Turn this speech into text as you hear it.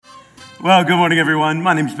Well, good morning, everyone.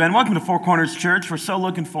 My name's Ben. Welcome to Four Corners Church. We're so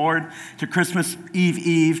looking forward to Christmas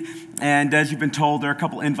Eve. And as you've been told, there are a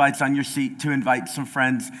couple invites on your seat to invite some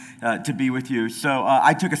friends to be with you. So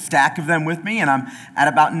I took a stack of them with me, and I'm at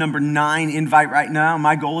about number 9 invite right now.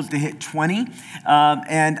 My goal is to hit 20.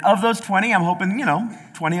 And of those 20, I'm hoping,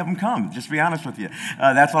 20 of them come, just to be honest with you.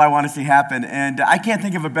 That's what I want to see happen. And I can't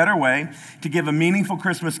think of a better way to give a meaningful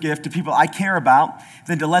Christmas gift to people I care about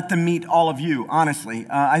than to let them meet all of you, honestly.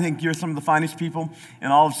 I think you're some of the finest people in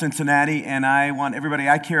all of Cincinnati, and I want everybody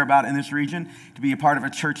I care about in this region to be a part of a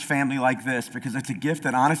church family like this, because it's a gift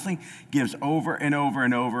that honestly gives over and over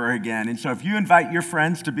and over again. And so if you invite your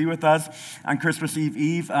friends to be with us on Christmas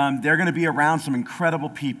Eve, they're going to be around some incredible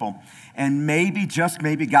people. And maybe, just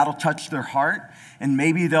maybe, God will touch their heart, and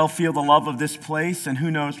maybe they'll feel the love of this place, and who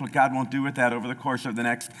knows what God won't do with that over the course of the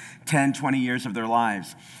next 10, 20 years of their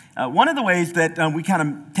lives. One of the ways that we kind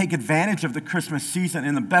of take advantage of the Christmas season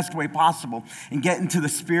in the best way possible and get into the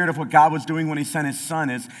spirit of what God was doing when he sent his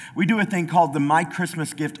son is we do a thing called the My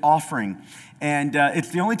Christmas Gift Offering. And it's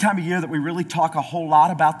the only time of year that we really talk a whole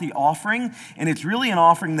lot about the offering. And it's really an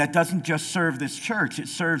offering that doesn't just serve this church. It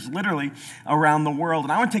serves literally around the world.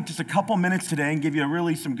 And I want to take just a couple minutes today and give you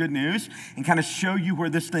really some good news and kind of show you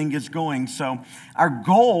where this thing is going. So our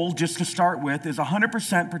goal, just to start with, is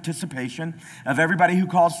 100% participation of everybody who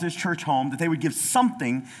calls this church home, that they would give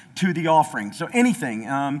something to the offering. So anything.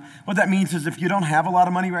 What that means is if you don't have a lot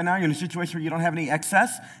of money right now, you're in a situation where you don't have any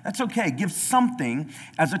excess, that's okay. Give something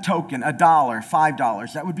as a token, $1,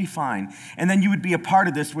 $5, that would be fine. And then you would be a part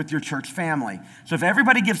of this with your church family. So if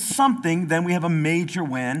everybody gives something, then we have a major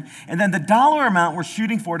win. And then the dollar amount we're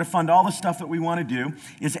shooting for to fund all the stuff that we want to do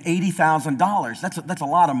is $80,000. That's a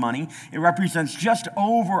lot of money. It represents just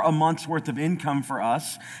over a month's worth of income for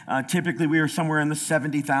us. Typically, we are somewhere in the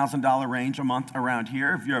 $70,000 range a month around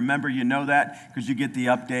here. If you're a member, you know that because you get the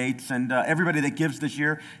updates. And everybody that gives this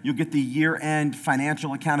year, you'll get the year-end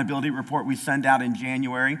financial accountability report we send out in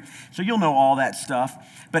January. So you'll know all that stuff.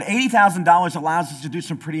 But $80,000 allows us to do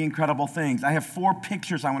some pretty incredible things. I have 4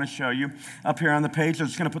 pictures I want to show you up here on the page. I'm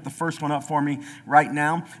just going to put the first one up for me right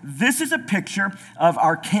now. This is a picture of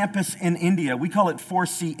our campus in India. We call it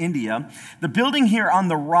 4C India. The building here on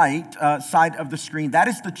the right side of the screen, that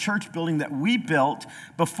is the church building that we built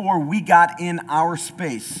before we got in our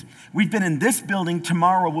space. We've been in this building,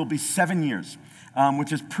 tomorrow will be 7 years.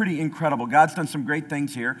 Which is pretty incredible. God's done some great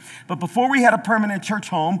things here. But before we had a permanent church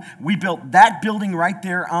home, we built that building right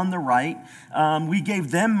there on the right. We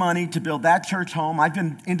gave them money to build that church home. I've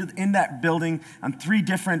been in that building on 3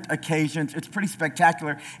 different occasions. It's pretty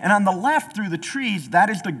spectacular. And on the left, through the trees, that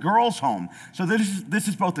is the girls' home. So this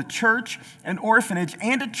is both a church, an orphanage,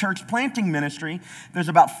 and a church planting ministry. There's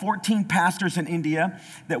about 14 pastors in India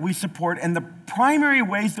that we support. And the primary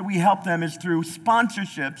ways that we help them is through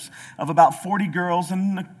sponsorships of about 40 girls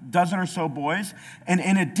and a dozen or so boys. And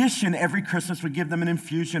in addition, every Christmas we give them an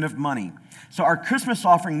infusion of money. So our Christmas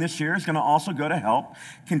offering this year is going to also go to help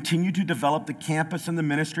continue to develop the campus and the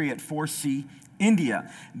ministry at 4C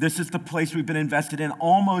India. This is the place we've been invested in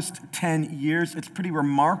almost 10 years. It's pretty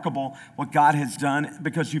remarkable what God has done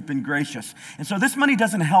because you've been gracious. And so this money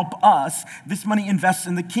doesn't help us. This money invests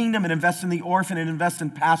in the kingdom. It invests in the orphan. It invests in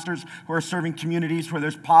pastors who are serving communities where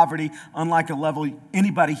there's poverty, unlike a level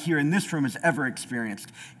anybody here in this room has ever experienced.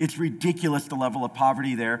 It's ridiculous, the level of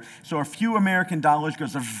poverty there. So a few American dollars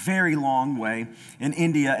goes a very long way in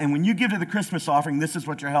India. And when you give to the Christmas offering, this is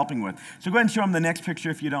what you're helping with. So go ahead and show them the next picture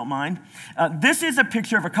if you don't mind. This is a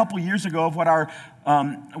picture of a couple years ago of what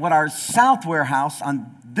our south warehouse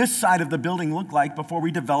on this side of the building looked like before we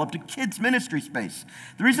developed a kids ministry space.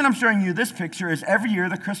 The reason I'm showing you this picture is every year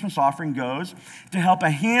the Christmas offering goes to help a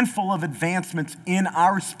handful of advancements in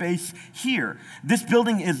our space here. This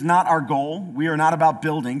building is not our goal. We are not about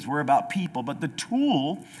buildings. We're about people. But the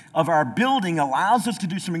tool of our building allows us to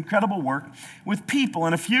do some incredible work with people.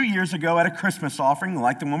 And a few years ago at a Christmas offering,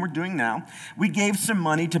 like the one we're doing now, we gave some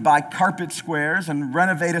money to buy carpet squares and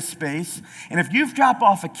renovate a space. And if you've dropped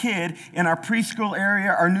off a kid in our preschool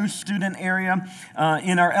area, our new student area,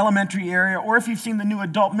 in our elementary area, or if you've seen the new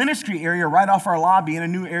adult ministry area right off our lobby in a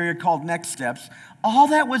new area called Next Steps, all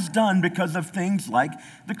that was done because of things like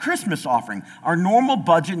the Christmas offering. Our normal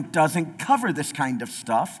budget doesn't cover this kind of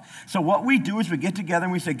stuff. So what we do is we get together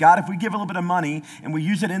and we say, God, if we give a little bit of money and we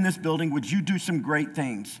use it in this building, would you do some great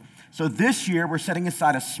things? So this year, we're setting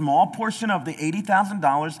aside a small portion of the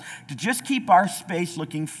 $80,000 to just keep our space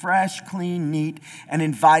looking fresh, clean, neat, and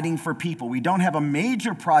inviting for people. We don't have a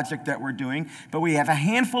major project that we're doing, but we have a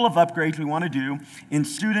handful of upgrades we want to do in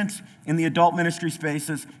students, in the adult ministry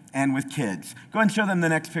spaces, and with kids. Go ahead and show them the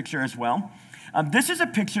next picture as well. This is a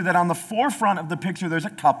picture that on the forefront of the picture, there's a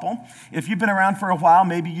couple. If you've been around for a while,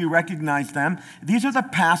 maybe you recognize them. These are the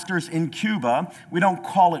pastors in Cuba. We don't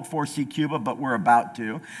call it 4C Cuba, but we're about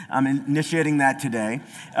to. I'm initiating that today.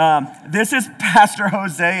 This is Pastor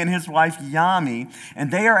Jose and his wife, Yami,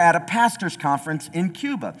 and they are at a pastor's conference in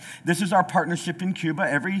Cuba. This is our partnership in Cuba.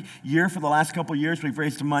 Every year for the last couple of years, we've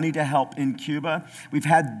raised money to help in Cuba. We've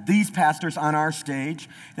had these pastors on our stage.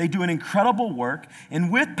 They do an incredible work.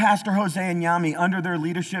 And with Pastor Jose and Yami, under their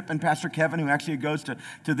leadership, and Pastor Kevin, who actually goes to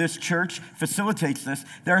this church, facilitates this,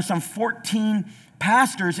 there are some 14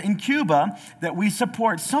 pastors in Cuba that we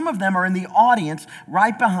support. Some of them are in the audience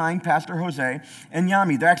right behind Pastor Jose and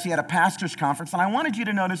Yami. They're actually at a pastor's conference. And I wanted you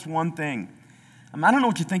to notice one thing. I don't know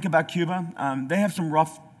what you think about Cuba. They have some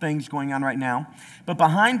rough things going on right now. But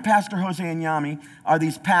behind Pastor Jose and Yami are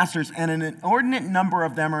these pastors, and an inordinate number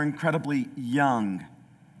of them are incredibly young.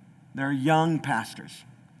 They're young pastors.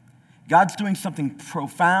 God's doing something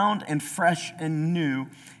profound and fresh and new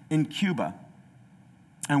in Cuba.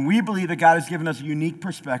 And we believe that God has given us a unique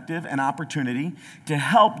perspective and opportunity to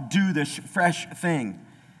help do this fresh thing.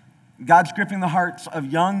 God's gripping the hearts of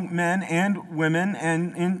young men and women,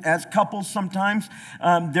 and as couples sometimes,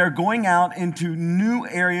 they're going out into new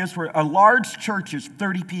areas where a large church is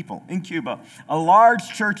 30 people in Cuba. A large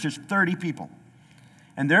church is 30 people.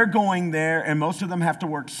 And they're going there, and most of them have to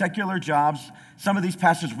work secular jobs. Some of these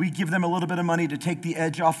pastors, we give them a little bit of money to take the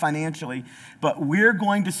edge off financially, but we're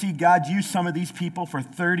going to see God use some of these people for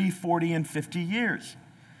 30, 40, and 50 years.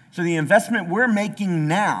 So the investment we're making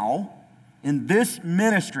now in this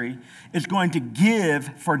ministry is going to give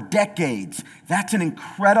for decades. That's an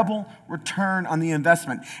incredible return on the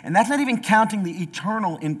investment. And that's not even counting the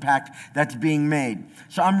eternal impact that's being made.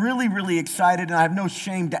 So I'm really, really excited, and I have no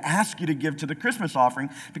shame to ask you to give to the Christmas offering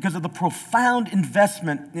because of the profound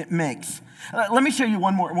investment it makes. Let me show you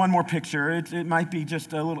one more picture. It might be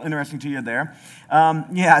just a little interesting to you there.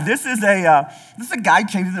 This is a guy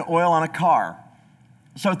changing the oil on a car.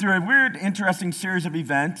 So through a weird, interesting series of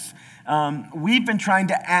events, we've been trying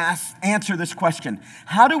to answer this question.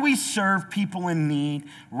 How do we serve people in need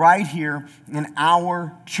right here in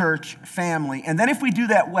our church family? And then if we do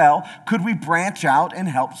that well, could we branch out and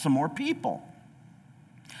help some more people?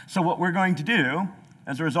 So what we're going to do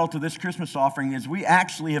as a result of this Christmas offering is we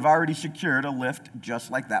actually have already secured a lift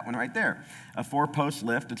just like that one right there. A 4-post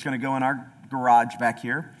lift. It's going to go in our garage back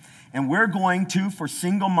here. And we're going to, for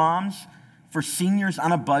single moms, for seniors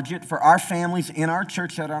on a budget, for our families in our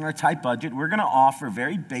church that are on a tight budget, we're going to offer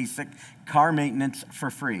very basic car maintenance for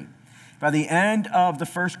free. By the end of the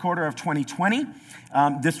first quarter of 2020,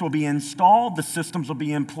 this will be installed, the systems will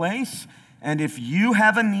be in place, and if you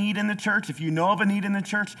have a need in the church, if you know of a need in the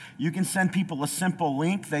church, you can send people a simple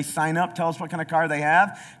link. They sign up, tell us what kind of car they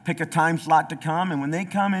have, pick a time slot to come, and when they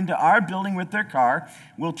come into our building with their car,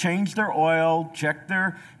 we'll change their oil, check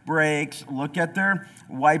their brakes, look at their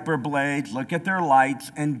wiper blades, look at their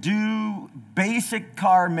lights, and do basic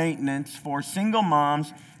car maintenance for single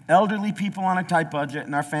moms, elderly people on a tight budget,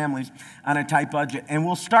 and our families on a tight budget. And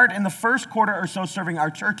we'll start in the first quarter or so serving our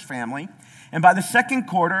church family. And by the second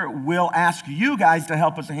quarter, we'll ask you guys to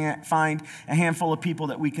help us find a handful of people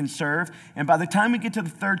that we can serve. And by the time we get to the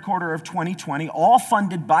third quarter of 2020, all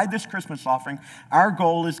funded by this Christmas offering, our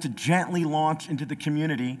goal is to gently launch into the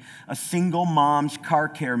community a single mom's car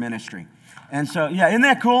care ministry. And so, isn't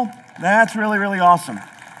that cool? That's really, really awesome.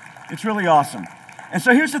 It's really awesome. And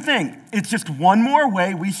so here's the thing. It's just one more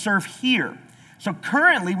way we serve here. So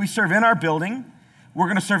currently, we serve in our building. We're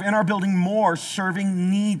going to serve in our building more, serving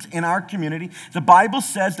needs in our community. The Bible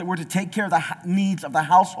says that we're to take care of the needs of the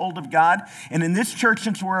household of God. And in this church,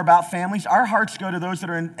 since we're about families, our hearts go to those that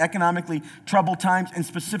are in economically troubled times, and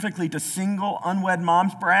specifically to single, unwed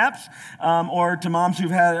moms, perhaps, or to moms who've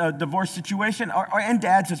had a divorce situation, and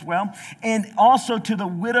dads as well, and also to the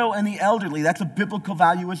widow and the elderly. That's a biblical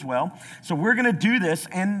value as well. So we're going to do this,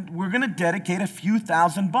 and we're going to dedicate a few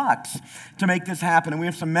 $1,000 to make this happen. And we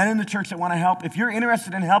have some men in the church that want to help. If you're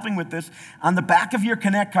interested in helping with this, on the back of your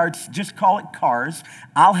Connect cards, just call it cars.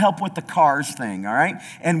 I'll help with the cars thing, all right?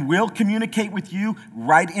 And we'll communicate with you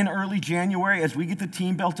right in early January as we get the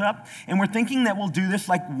team built up. And we're thinking that we'll do this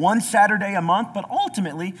like one Saturday a month, but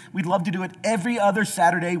ultimately, we'd love to do it every other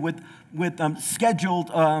Saturday with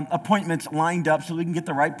scheduled appointments lined up so we can get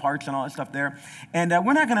the right parts and all that stuff there. And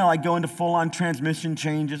we're not going to go into full-on transmission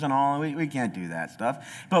changes and all. We can't do that stuff.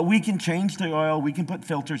 But we can change the oil. We can put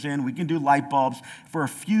filters in. We can do light bulbs. For a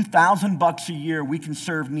few $1,000 a year, we can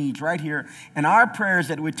serve needs right here. And our prayer is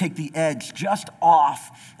that it would take the edge just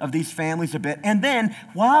off of these families a bit. And then,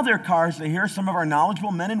 while their cars, they hear some of our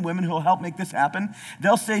knowledgeable men and women who will help make this happen.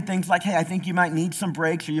 They'll say things like, hey, I think you might need some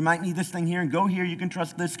brakes, or you might need this thing here, and go here, you can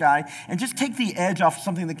trust this guy. And just take the edge off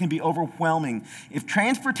something that can be overwhelming. If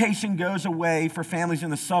transportation goes away for families in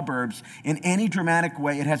the suburbs in any dramatic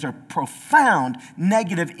way, it has a profound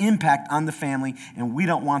negative impact on the family, and we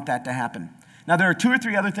don't want that to happen. Now, there are 2 or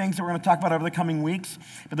 3 other things that we're going to talk about over the coming weeks,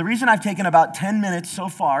 but the reason I've taken about 10 minutes so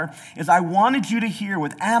far is I wanted you to hear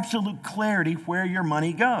with absolute clarity where your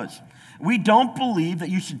money goes. We don't believe that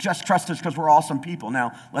you should just trust us because we're awesome people.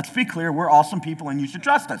 Now, let's be clear, we're awesome people and you should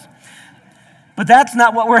trust us. But that's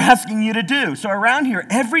not what we're asking you to do. So around here,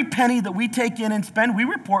 every penny that we take in and spend, we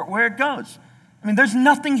report where it goes. I mean, there's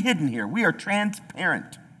nothing hidden here. We are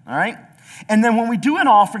transparent, all right? And then when we do an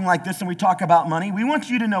offering like this and we talk about money, we want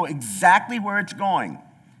you to know exactly where it's going,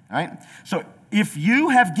 all right? So if you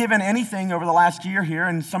have given anything over the last year here,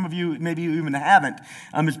 and some of you maybe you even haven't,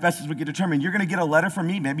 as best as we can determine, you're going to get a letter from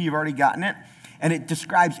me. Maybe you've already gotten it. And it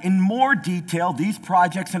describes in more detail these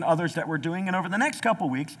projects and others that we're doing. And over the next couple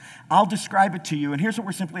weeks, I'll describe it to you. And here's what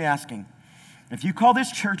we're simply asking. If you call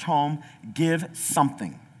this church home, give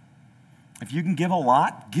something. If you can give a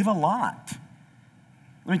lot, give a lot.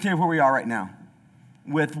 Let me tell you where we are right now.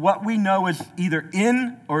 With what we know is either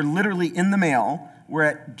in or literally in the mail, we're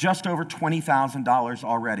at just over $20,000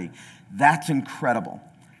 already. That's incredible.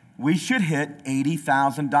 We should hit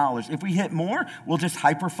 $80,000. If we hit more, we'll just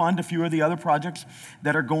hyperfund a few of the other projects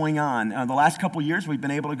that are going on. The last couple of years, we've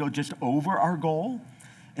been able to go just over our goal,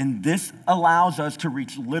 and this allows us to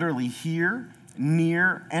reach literally here,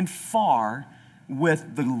 near, and far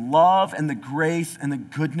with the love and the grace and the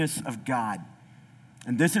goodness of God.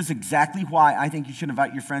 And this is exactly why I think you should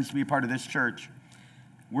invite your friends to be a part of this church.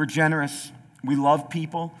 We're generous. We love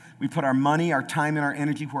people. We put our money, our time, and our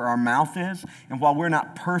energy where our mouth is. And while we're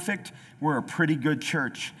not perfect, we're a pretty good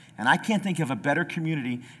church. And I can't think of a better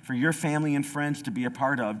community for your family and friends to be a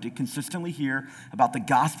part of, to consistently hear about the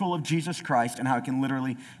gospel of Jesus Christ and how it can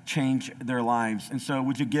literally change their lives. And so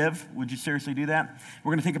would you give? Would you seriously do that?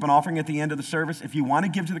 We're going to take up an offering at the end of the service. If you want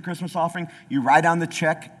to give to the Christmas offering, you write on the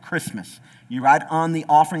check, Christmas. You write on the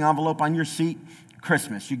offering envelope on your seat,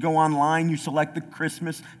 Christmas. You go online, you select the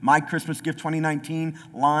Christmas, My Christmas Gift 2019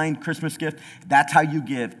 line, Christmas gift. That's how you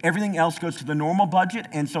give. Everything else goes to the normal budget.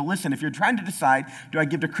 And so listen, if you're trying to decide, do I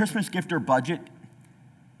give to Christmas gift or budget?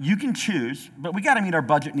 You can choose, but we got to meet our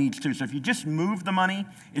budget needs too. So if you just move the money,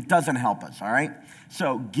 it doesn't help us, all right?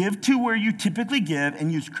 So give to where you typically give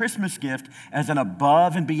and use Christmas gift as an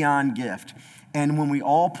above and beyond gift. And when we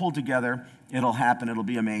all pull together, it'll happen. It'll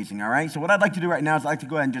be amazing, all right? So what I'd like to do right now is I'd like to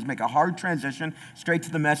go ahead and just make a hard transition straight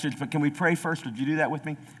to the message. But can we pray first? Would you do that with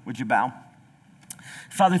me? Would you bow?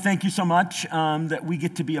 Father, thank you so much that we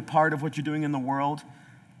get to be a part of what you're doing in the world.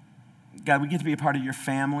 God, we get to be a part of your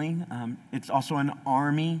family. It's also an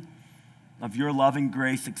army of your love and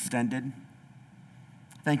grace extended.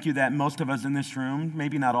 Thank you that most of us in this room,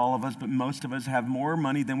 maybe not all of us, but most of us have more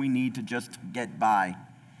money than we need to just get by.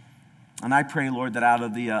 And I pray, Lord, that out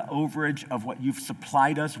of the overage of what you've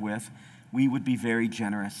supplied us with, we would be very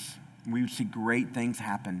generous. We would see great things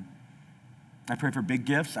happen. I pray for big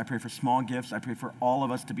gifts. I pray for small gifts. I pray for all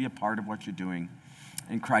of us to be a part of what you're doing.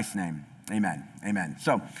 In Christ's name, amen. Amen.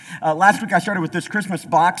 So last week I started with this Christmas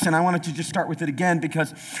box, and I wanted to just start with it again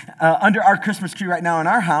because under our Christmas tree right now in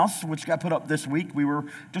our house, which got put up this week, we were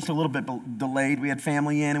just a little bit delayed. We had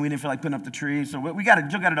family in, and we didn't feel like putting up the tree. So we got it.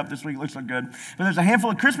 Jill got it up this week. It looks so good. But there's a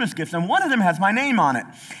handful of Christmas gifts, and one of them has my name on it,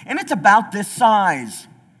 and it's about this size.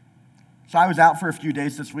 So I was out for a few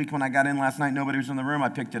days this week. When I got in last night, nobody was in the room. I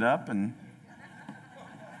picked it up and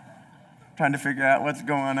trying to figure out what's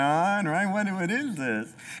going on, right? What is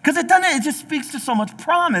this? Because it just speaks to so much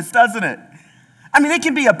promise, doesn't it? I mean, it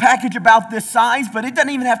can be a package about this size, but it doesn't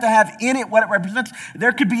even have to have in it what it represents.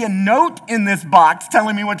 There could be a note in this box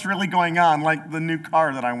telling me what's really going on, like the new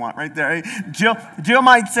car that I want right there. Jill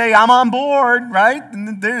might say, I'm on board, right?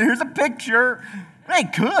 And here's a picture.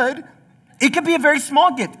 It could. It could be a very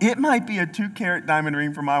small gift. It might be a 2-carat diamond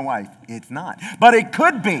ring for my wife. It's not. But it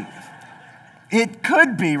could be. It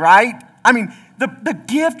could be, right? I mean, the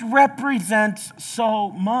gift represents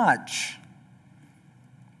so much.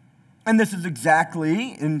 And this is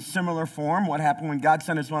exactly, in similar form, what happened when God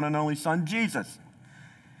sent his one and only son, Jesus.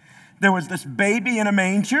 There was this baby in a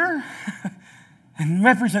manger, and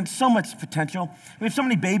represent so much potential. We have so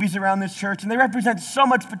many babies around this church, and they represent so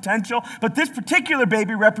much potential, but this particular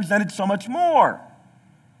baby represented so much more.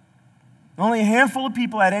 Only a handful of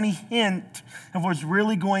people had any hint of what was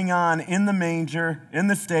really going on in the manger, in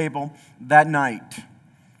the stable that night.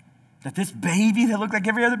 That this baby that looked like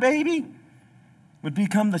every other baby would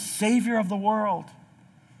become the Savior of the world.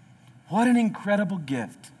 What an incredible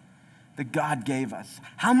gift that God gave us.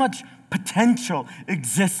 How much potential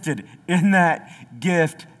existed in that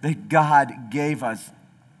gift that God gave us.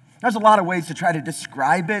 There's a lot of ways to try to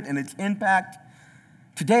describe it and its impact.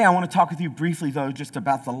 Today, I want to talk with you briefly, though, just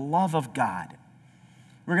about the love of God.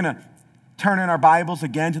 We're going to turn in our Bibles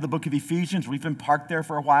again to the book of Ephesians. We've been parked there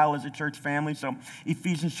for a while as a church family. So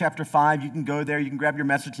Ephesians chapter 5, you can go there. You can grab your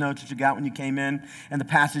message notes that you got when you came in, and the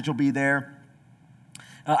passage will be there.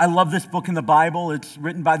 I love this book in the Bible. It's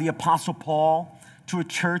written by the Apostle Paul to a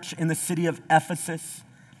church in the city of Ephesus.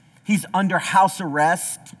 He's under house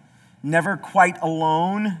arrest, never quite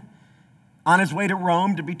alone, on his way to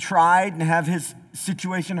Rome to be tried and have his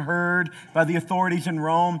situation heard by the authorities in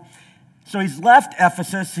Rome. So he's left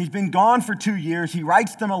Ephesus. He's been gone for 2 years. He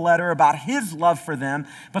writes them a letter about his love for them,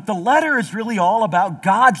 but the letter is really all about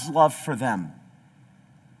God's love for them.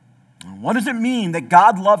 What does it mean that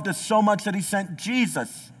God loved us so much that he sent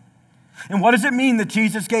Jesus? And what does it mean that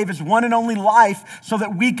Jesus gave his one and only life so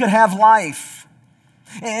that we could have life?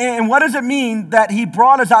 And what does it mean that he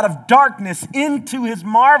brought us out of darkness into his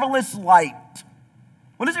marvelous light?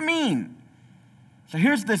 What does it mean? So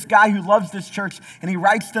here's this guy who loves this church, and he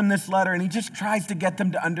writes them this letter, and he just tries to get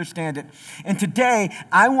them to understand it. And today,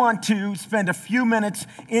 I want to spend a few minutes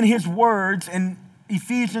in his words in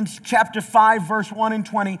Ephesians chapter 5, verse 1 and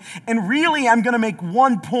 20. And really, I'm going to make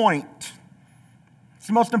one point. It's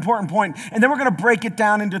the most important point. And then we're going to break it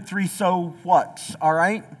down into 3 so whats, all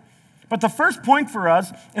right? But the first point for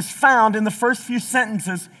us is found in the first few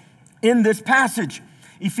sentences in this passage.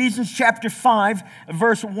 Ephesians chapter 5,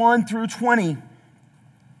 verse 1 through 20.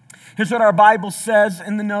 Here's what our Bible says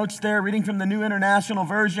in the notes there, reading from the New International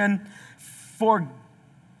Version.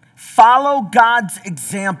 Follow God's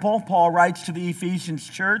example, Paul writes to the Ephesians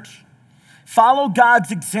church. Follow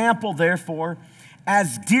God's example, therefore,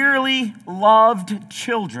 as dearly loved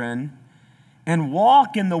children, and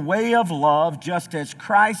walk in the way of love, just as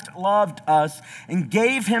Christ loved us and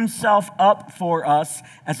gave himself up for us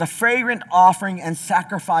as a fragrant offering and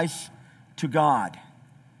sacrifice to God.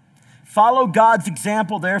 Follow God's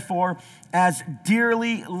example, therefore, as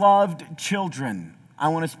dearly loved children. I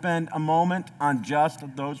want to spend a moment on just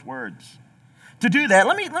those words. To do that,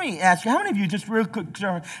 let me ask you, how many of you, just real quick,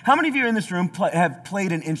 how many of you in this room have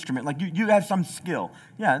played an instrument? Like you have some skill.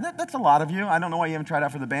 Yeah, that's a lot of you. I don't know why you haven't tried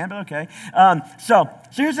out for the band, but okay. So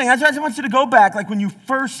here's the thing. I just want you to go back like when you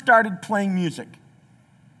first started playing music,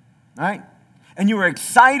 all right? And you were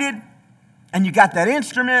excited, and you got that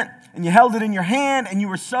instrument, and you held it in your hand, and you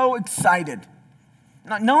were so excited.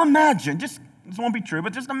 Now imagine, this won't be true,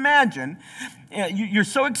 but just imagine, you're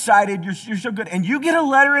so excited, you're so good, and you get a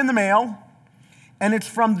letter in the mail, and it's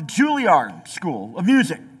from the Juilliard School of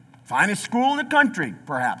Music, finest school in the country,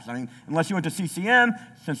 perhaps. I mean, unless you went to CCM,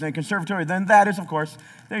 Cincinnati Conservatory, then that is, of course,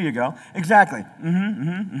 there you go. Exactly.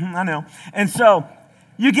 I know. And so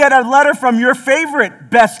you get a letter from your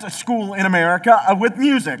favorite best school in America with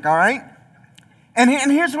music, all right? And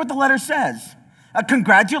here's what the letter says.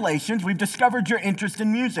 Congratulations, we've discovered your interest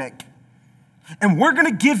in music. And we're going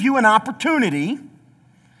to give you an opportunity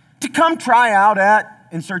to come try out at,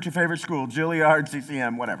 insert your favorite school, Juilliard,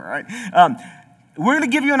 CCM, whatever, right? We're going to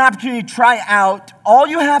give you an opportunity to try out. All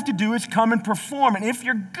you have to do is come and perform. And if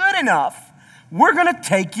you're good enough, we're going to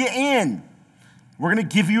take you in. We're going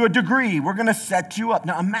to give you a degree. We're going to set you up.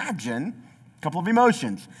 Now imagine a couple of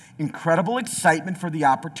emotions. Incredible excitement for the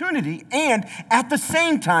opportunity. And at the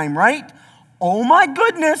same time, right? Oh my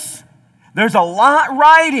goodness, there's a lot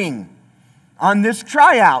riding on this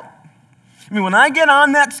tryout. I mean, when I get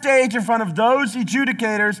on that stage in front of those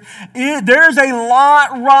adjudicators, there's a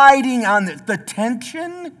lot riding on this. The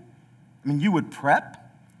tension, I mean, you would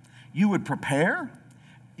prep, you would prepare,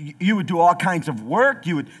 you would do all kinds of work,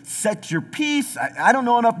 you would set your piece. I don't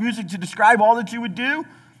know enough music to describe all that you would do,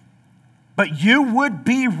 but you would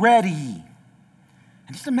be ready.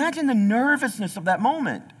 And just imagine the nervousness of that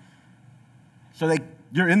moment. So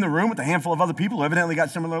you're in the room with a handful of other people who evidently got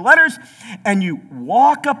similar letters, and you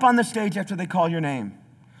walk up on the stage after they call your name.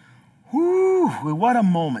 Whew, what a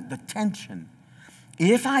moment, the tension.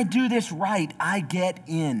 If I do this right, I get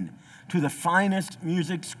in to the finest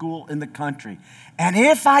music school in the country. And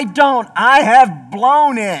if I don't, I have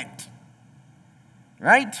blown it.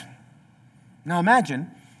 Right? Now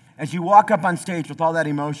imagine, as you walk up on stage with all that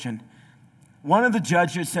emotion, one of the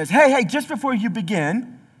judges says, hey, just before you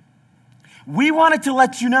begin, we wanted to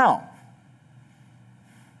let you know,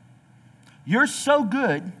 you're so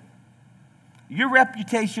good, your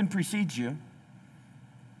reputation precedes you.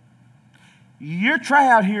 Your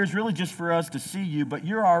tryout here is really just for us to see you, but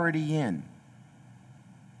you're already in.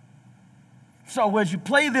 So as you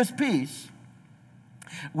play this piece,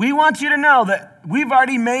 we want you to know that we've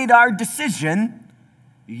already made our decision.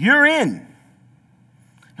 You're in.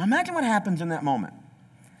 Now imagine what happens in that moment.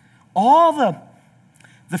 All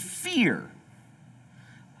the fear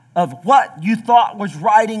of what you thought was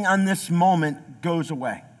riding on this moment goes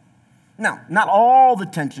away. Now, not all the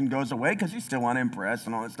tension goes away because you still want to impress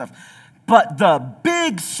and all that stuff. But the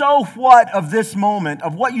big so what of this moment,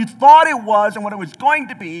 of what you thought it was and what it was going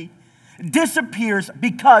to be, disappears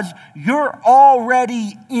because you're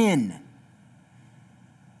already in.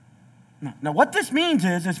 Now, what this means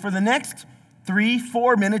is for the next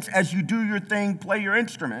 3-4 minutes as you do your thing, play your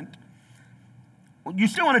instrument, you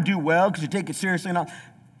still want to do well because you take it seriously and all,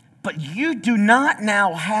 but you do not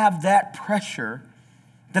now have that pressure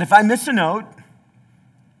that if I miss a note,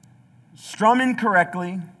 strum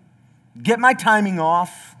incorrectly, get my timing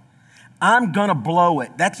off, I'm going to blow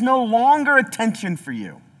it. That's no longer a tension for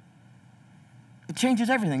you. It changes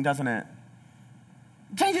everything, doesn't it?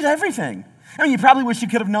 It changes everything. I mean, you probably wish you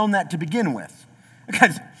could have known that to begin with,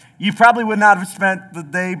 because you probably would not have spent the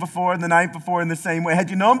day before and the night before in the same way. Had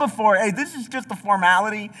you known before, hey, this is just a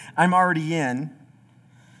formality, I'm already in.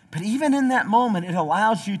 But even in that moment, it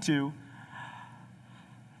allows you to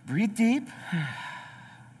breathe deep,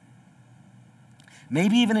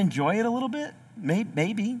 maybe even enjoy it a little bit,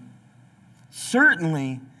 maybe.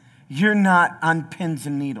 Certainly, you're not on pins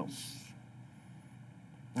and needles.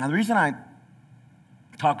 Now, the reason I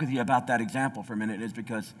talk with you about that example for a minute is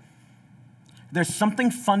because there's something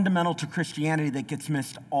fundamental to Christianity that gets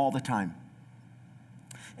missed all the time.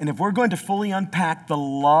 And if we're going to fully unpack the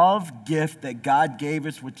love gift that God gave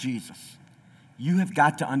us with Jesus, you have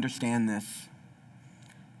got to understand this.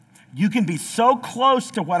 You can be so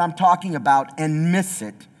close to what I'm talking about and miss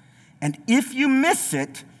it. And if you miss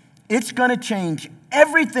it, it's going to change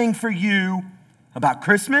everything for you about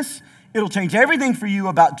Christmas. It'll change everything for you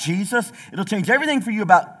about Jesus. It'll change everything for you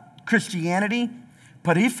about Christianity.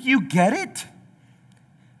 But if you get it,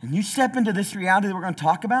 and you step into this reality that we're going to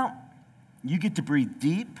talk about, you get to breathe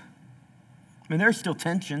deep. I mean, there are still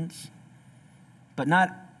tensions, but not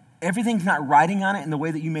everything's not riding on it in the way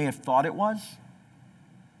that you may have thought it was.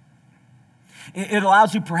 It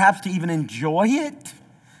allows you perhaps to even enjoy it.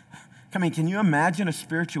 I mean, can you imagine a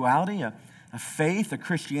spirituality, a faith, a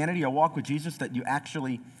Christianity, a walk with Jesus that you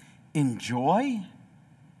actually enjoy?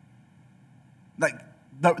 Like,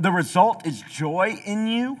 the result is joy in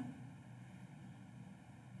you.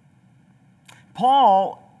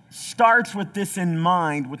 Paul starts with this in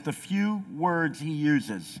mind with the few words he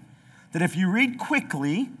uses. That if you read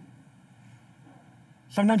quickly,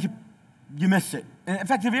 sometimes you miss it. And in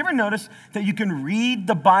fact, have you ever noticed that you can read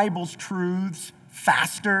the Bible's truths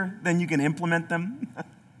faster than you can implement them?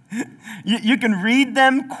 You can read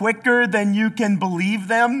them quicker than you can believe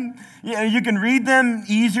them. You can read them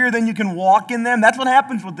easier than you can walk in them. That's what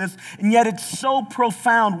happens with this. And yet it's so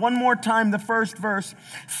profound. One more time, the first verse.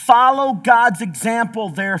 Follow God's example,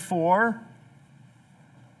 therefore.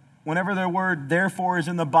 Whenever the word therefore is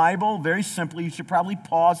in the Bible, very simply, you should probably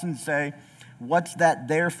pause and say, what's that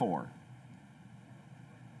therefore?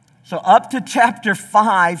 So up to chapter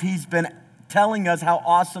 5, he's been telling us how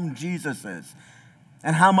awesome Jesus is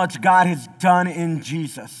and how much God has done in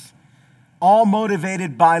Jesus, all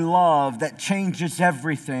motivated by love that changes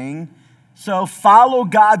everything. So follow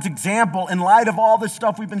God's example in light of all this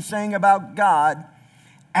stuff we've been saying about God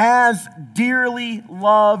as dearly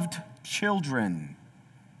loved children.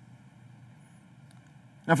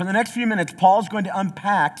 Now, for the next few minutes, Paul's going to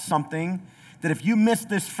unpack something that if you miss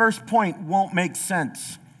this first point won't make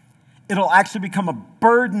sense. It'll actually become a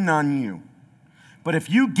burden on you. But if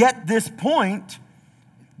you get this point,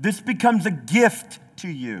 this becomes a gift to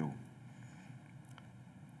you.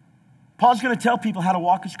 Paul's going to tell people how to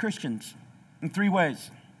walk as Christians in 3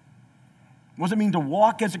 ways. What does it mean to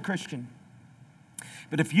walk as a Christian?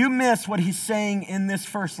 But if you miss what he's saying in this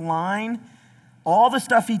first line, all the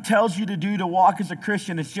stuff he tells you to do to walk as a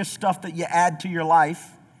Christian is just stuff that you add to your life.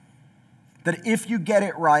 That if you get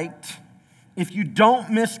it right, if you don't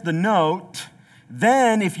miss the note,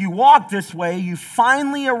 then if you walk this way, you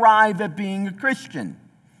finally arrive at being a Christian.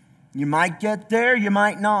 You might get there, you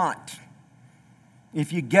might not.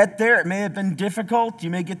 If you get there, it may have been difficult. You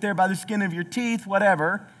may get there by the skin of your teeth,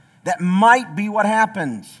 whatever. That might be what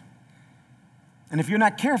happens. And if you're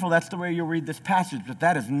not careful, that's the way you'll read this passage, but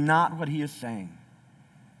that is not what he is saying.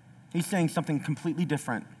 He's saying something completely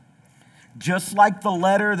different. Just like the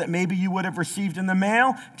letter that maybe you would have received in the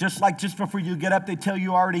mail, just like just before you get up, they tell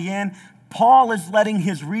you already in, Paul is letting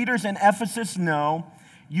his readers in Ephesus know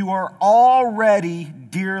you are already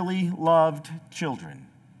dearly loved children.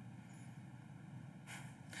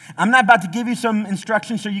 I'm not about to give you some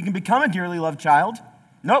instructions so you can become a dearly loved child.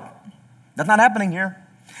 Nope, that's not happening here.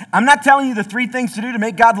 I'm not telling you the 3 things to do to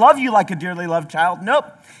make God love you like a dearly loved child. Nope.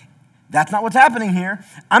 That's not what's happening here.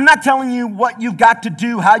 I'm not telling you what you've got to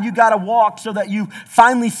do, how you got to walk so that you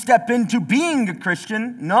finally step into being a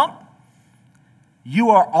Christian. Nope. You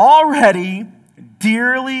are already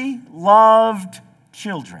dearly loved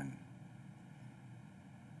children.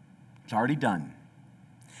 It's already done.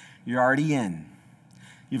 You're already in.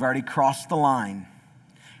 You've already crossed the line.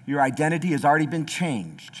 Your identity has already been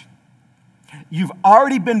changed. You've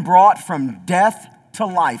already been brought from death to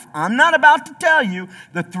life. I'm not about to tell you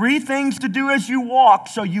the 3 things to do as you walk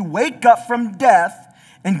so you wake up from death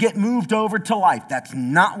and get moved over to life. That's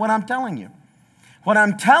not what I'm telling you. What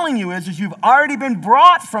I'm telling you is you've already been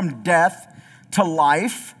brought from death to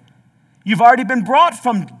life. You've already been brought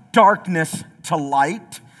from darkness to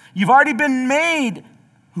light. You've already been made,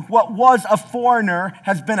 what was a foreigner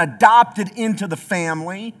has been adopted into the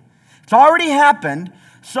family. It's already happened.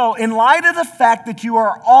 So in light of the fact that you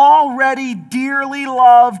are already dearly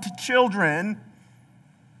loved children,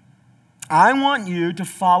 I want you to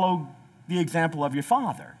follow the example of your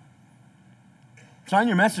Father. It's on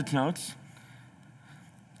your message notes.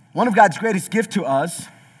 One of God's greatest gifts to us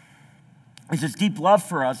is his deep love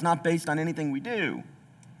for us, not based on anything we do.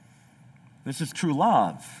 This is true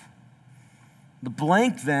love. The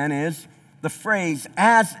blank then is the phrase,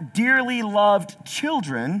 as dearly loved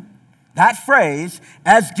children. That phrase,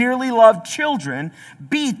 as dearly loved children,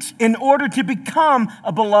 beats in order to become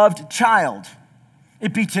a beloved child.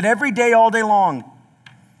 It beats it every day, all day long.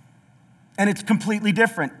 And it's completely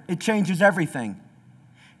different. It changes everything.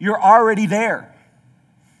 You're already there.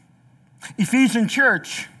 Ephesian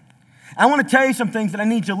church, I want to tell you some things that I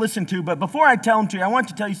need you to listen to, but before I tell them to you, I want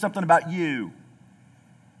to tell you something about you.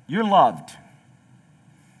 You're loved.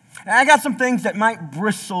 And I got some things that might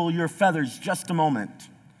bristle your feathers just a moment.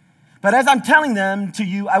 But as I'm telling them to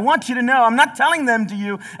you, I want you to know I'm not telling them to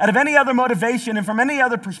you out of any other motivation and from any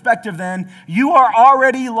other perspective than you are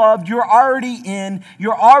already loved, you're already in,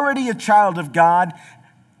 you're already a child of God.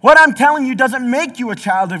 What I'm telling you doesn't make you a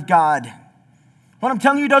child of God. What I'm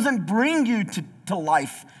telling you doesn't bring you to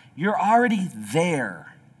life. You're already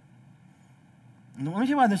there. And let me tell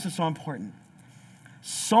you why this is so important.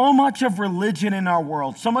 So much of religion in our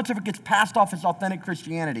world, so much of it gets passed off as authentic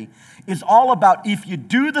Christianity, is all about if you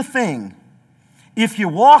do the thing, if you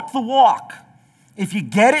walk the walk, if you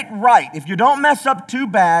get it right, if you don't mess up too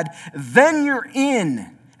bad, then you're in.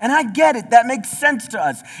 And I get it. That makes sense to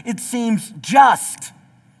us. It seems just.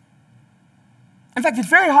 In fact, it's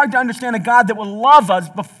very hard to understand a God that will love us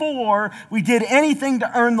before we did anything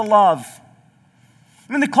to earn the love.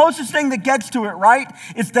 I mean, the closest thing that gets to it, right,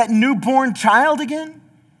 is that newborn child again.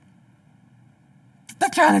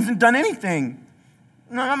 That child hasn't done anything.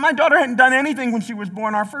 No, my daughter hadn't done anything when she was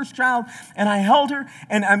born, our first child, and I held her,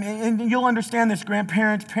 and you'll understand this,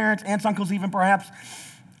 grandparents, parents, aunts, uncles, even perhaps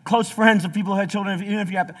close friends of people who had children, even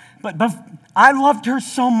if you have, but I loved her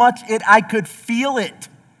so much, I could feel it.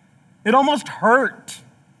 It almost hurt.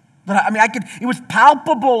 It was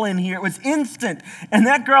palpable in here. It was instant. And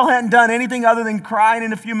that girl hadn't done anything other than cry, and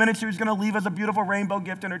in a few minutes she was going to leave us a beautiful rainbow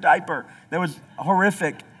gift in her diaper. That was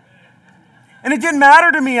horrific. And it didn't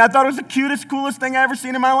matter to me. I thought it was the cutest, coolest thing I ever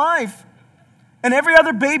seen in my life. And every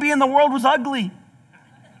other baby in the world was ugly.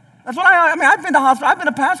 That's what I've been to hospital. I've been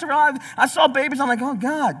a pastor. I saw babies. I'm like, oh,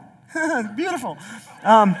 God, beautiful.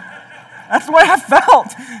 That's the way I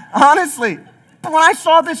felt, honestly. But when I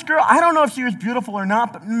saw this girl, I don't know if she was beautiful or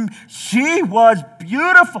not, but she was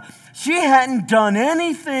beautiful. She hadn't done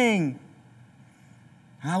anything.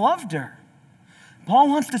 And I loved her. Paul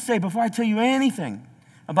wants to say, before I tell you anything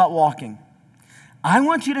about walking, I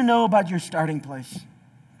want you to know about your starting place.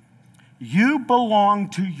 You belong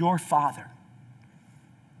to your Father.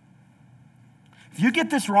 If you get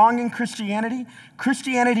this wrong in Christianity,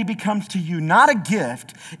 Christianity becomes to you not a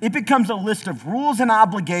gift, it becomes a list of rules and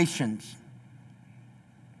obligations.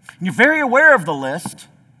 You're very aware of the list,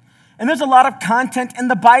 and there's a lot of content in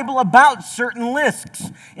the Bible about certain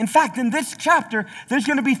lists. In fact, in this chapter, there's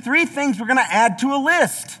going to be 3 things we're going to add to a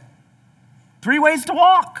list. 3 ways to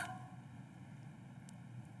walk.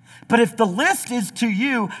 But if the list is to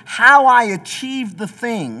you how I achieved the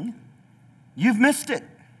thing, you've missed it.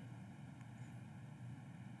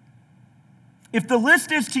 If the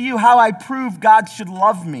list is to you how I prove God should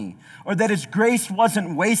love me or that his grace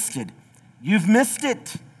wasn't wasted, you've missed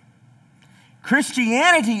it.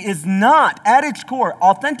 Christianity is not, at its core,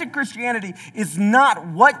 authentic Christianity is not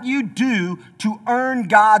what you do to earn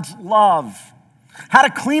God's love, how to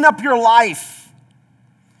clean up your life.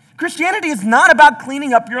 Christianity is not about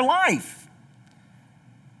cleaning up your life.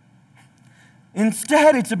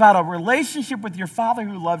 Instead, it's about a relationship with your Father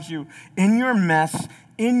who loves you in your mess,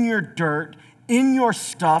 in your dirt, in your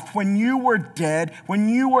stuff, when you were dead, when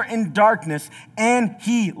you were in darkness, and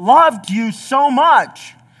he loved you so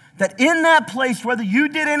much that in that place, whether you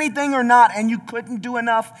did anything or not, and you couldn't do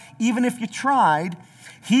enough, even if you tried,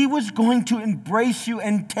 he was going to embrace you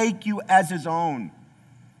and take you as his own.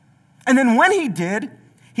 And then when he did,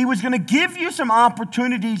 he was going to give you some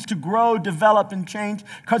opportunities to grow, develop, and change,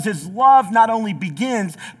 because his love not only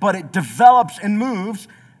begins, but it develops and moves.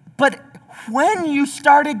 But when you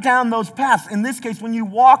started down those paths, in this case, when you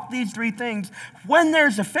walk these three things, when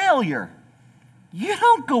there's a failure, you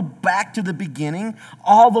don't go back to the beginning,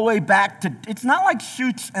 all the way back to, it's not like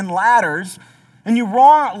chutes and ladders, and you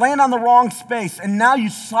land on the wrong space, and now you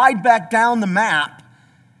slide back down the map,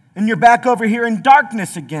 and you're back over here in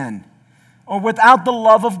darkness again, or without the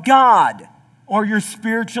love of God, or you're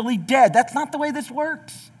spiritually dead. That's not the way this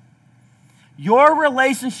works. Your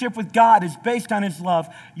relationship with God is based on his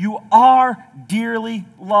love. You are dearly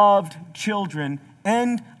loved children.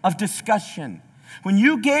 End of discussion. When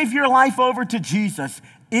you gave your life over to Jesus,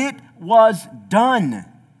 it was done.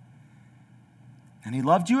 And he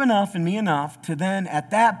loved you enough and me enough to then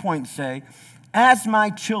at that point say, as my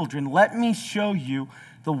children, let me show you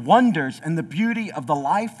the wonders and the beauty of the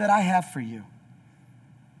life that I have for you.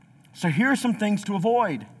 So here are some things to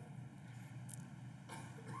avoid.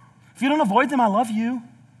 If you don't avoid them, I love you.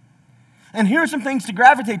 And here are some things to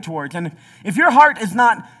gravitate towards. And if your heart is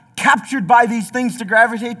not captured by these things to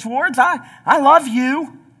gravitate towards, I love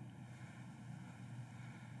you.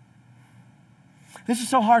 This is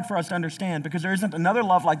so hard for us to understand because there isn't another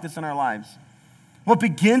love like this in our lives. What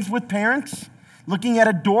begins with parents looking at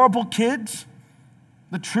adorable kids,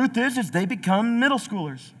 the truth is they become middle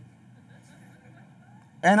schoolers.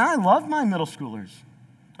 And I love my middle schoolers.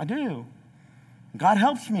 I do. God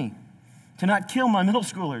helps me to not kill my middle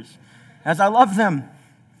schoolers as I love them.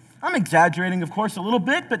 I'm exaggerating, of course, a little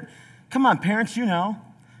bit, but come on, parents, you know.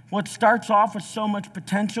 What starts off with so much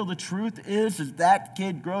potential, the truth is that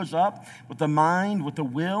kid grows up with the mind, with the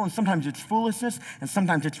will, and sometimes it's foolishness, and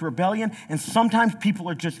sometimes it's rebellion, and sometimes people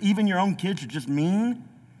are just, even your own kids are just mean.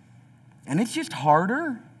 And it's just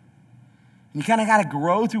harder. You kind of got to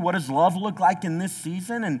grow through what does love look like in this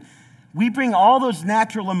season, and we bring all those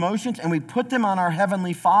natural emotions and we put them on our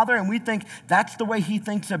Heavenly Father, and we think that's the way he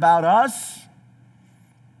thinks about us.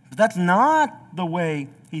 But that's not the way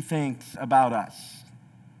he thinks about us.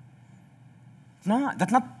 It's not.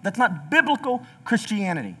 That's not biblical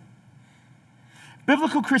Christianity.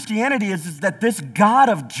 Biblical Christianity is that this God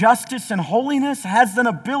of justice and holiness has an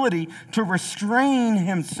ability to restrain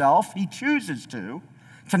himself. He chooses to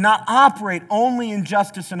not operate only in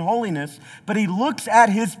justice and holiness, but he looks at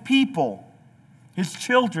his people, his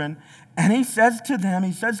children, and he says to them,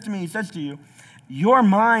 he says to me, he says to you, you're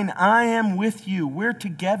mine, I am with you, we're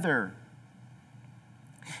together.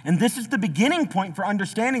 And this is the beginning point for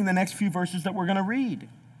understanding the next few verses that we're going to read.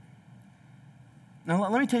 Now,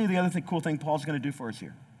 let me tell you the other cool thing Paul's going to do for us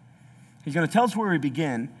here. He's going to tell us where we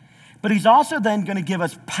begin, but he's also then going to give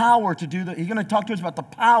us power to do he's going to talk to us about the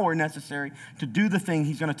power necessary to do the thing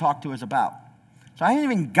he's going to talk to us about. So I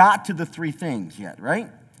haven't even got to the three things yet, right?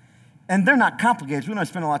 And they're not complicated. So we don't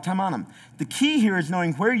spend a lot of time on them. The key here is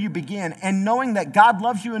knowing where you begin and knowing that God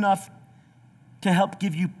loves you enough to help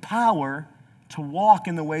give you power to walk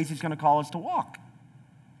in the ways he's going to call us to walk.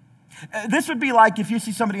 This would be like if you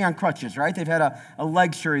see somebody on crutches, right? They've had a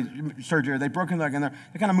leg surgery, they've broken their leg, and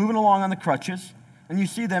they're kind of moving along on the crutches, and you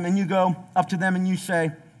see them, and you go up to them, and you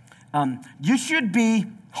say, you should be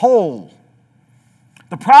whole.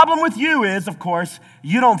 The problem with you is, of course,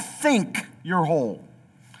 you don't think you're whole.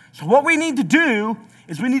 So what we need to do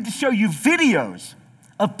is we need to show you videos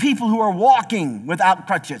of people who are walking without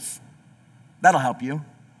crutches. That'll help you.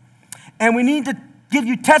 And we need to give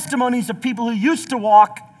you testimonies of people who used to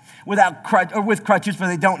walk with crutches, but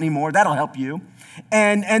they don't anymore. That'll help you.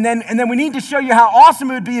 And then we need to show you how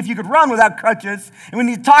awesome it would be if you could run without crutches. And we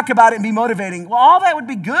need to talk about it and be motivating. Well, all that would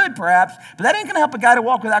be good, perhaps, but that ain't going to help a guy to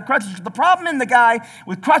walk without crutches. The problem in the guy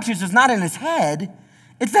with crutches is not in his head.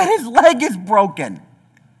 It's that his leg is broken.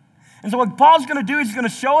 And so what Paul's going to do is he's going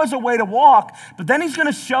to show us a way to walk, but then he's going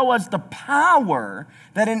to show us the power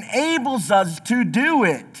that enables us to do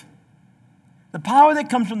it. The power that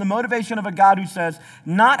comes from the motivation of a God who says,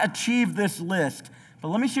 not achieve this list, but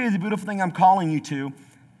let me show you the beautiful thing I'm calling you to.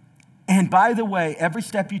 And by the way, every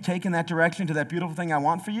step you take in that direction to that beautiful thing I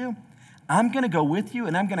want for you, I'm going to go with you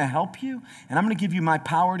and I'm going to help you and I'm going to give you my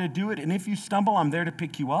power to do it. And if you stumble, I'm there to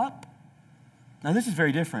pick you up. Now, this is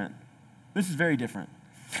very different. This is very different.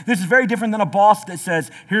 This is very different than a boss that says,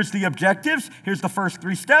 here's the objectives, here's the first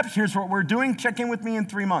 3 steps, here's what we're doing, check in with me in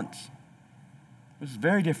 3 months. This is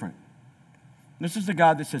very different. This is the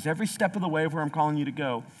God that says, every step of the way of where I'm calling you to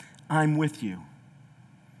go, I'm with you.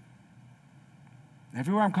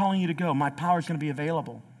 Everywhere I'm calling you to go, my power is going to be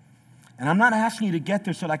available. And I'm not asking you to get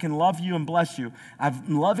there so that I can love you and bless you.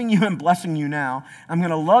 I'm loving you and blessing you now. I'm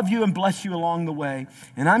going to love you and bless you along the way.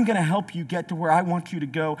 And I'm going to help you get to where I want you to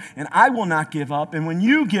go. And I will not give up. And when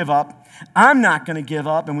you give up, I'm not going to give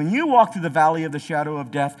up. And when you walk through the valley of the shadow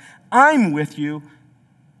of death, I'm with you.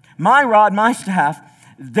 My rod, my staff,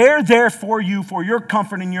 they're there for you, for your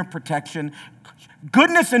comfort and your protection.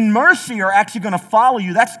 Goodness and mercy are actually going to follow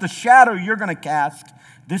you. That's the shadow you're going to cast.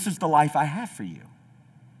 This is the life I have for you.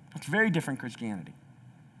 It's very different Christianity.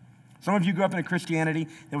 Some of you grew up in a Christianity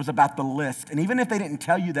that was about the list. And even if they didn't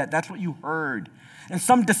tell you that, that's what you heard. And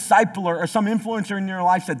some discipler or some influencer in your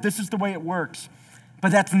life said, this is the way it works.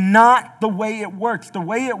 But that's not the way it works. The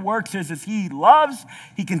way it works is he loves,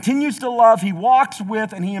 he continues to love, he walks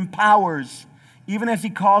with, and he empowers, even as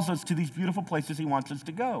he calls us to these beautiful places he wants us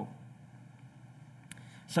to go.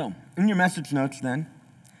 So, in your message notes then,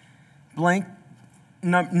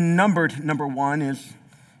 numbered number 1 is,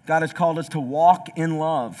 God has called us to walk in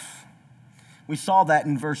love. We saw that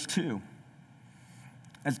in verse 2.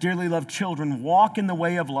 As dearly loved children, walk in the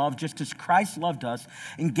way of love, just as Christ loved us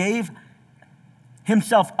and gave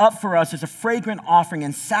himself up for us as a fragrant offering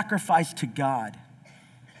and sacrifice to God.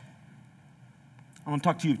 I want to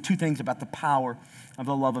talk to you 2 things about the power of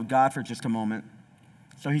the love of God for just a moment.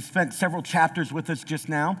 So he spent several chapters with us just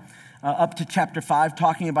now, up to chapter 5,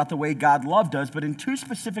 talking about the way God loved us, but in 2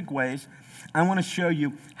 specific ways, I want to show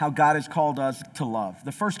you how God has called us to love.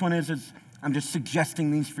 The first one is I'm just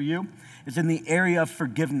suggesting these for you, is in the area of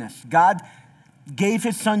forgiveness. God gave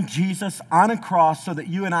his son Jesus on a cross so that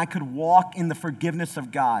you and I could walk in the forgiveness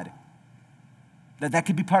of God. That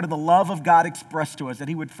could be part of the love of God expressed to us, that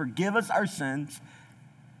he would forgive us our sins.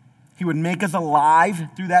 He would make us alive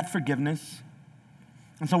through that forgiveness.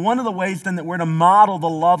 And so one of the ways then that we're to model the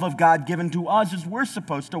love of God given to us is we're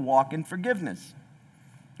supposed to walk in forgiveness.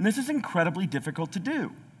 And this is incredibly difficult to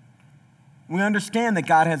do. We understand that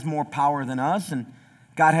God has more power than us, and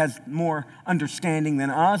God has more understanding than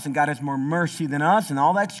us, and God has more mercy than us, and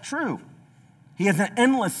all that's true. He has an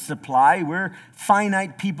endless supply. We're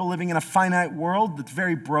finite people living in a finite world that's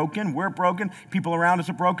very broken. We're broken. People around us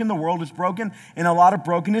are broken. The world is broken. And a lot of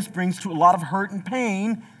brokenness brings to a lot of hurt and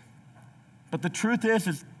pain. But the truth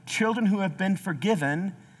is children who have been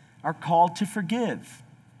forgiven are called to forgive.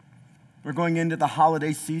 We're going into the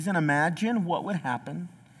holiday season. Imagine what would happen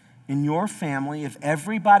in your family if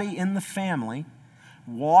everybody in the family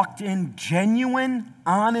walked in genuine,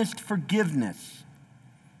 honest forgiveness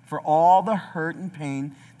for all the hurt and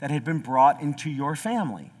pain that had been brought into your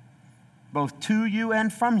family, both to you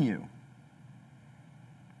and from you.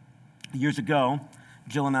 Years ago,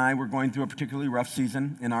 Jill and I were going through a particularly rough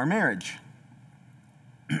season in our marriage.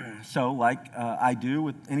 So like I do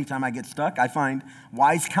with anytime I get stuck, I find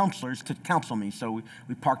wise counselors to counsel me. So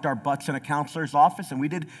we parked our butts in a counselor's office and we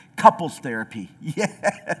did couples therapy.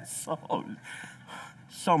 Yes,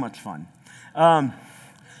 so much fun.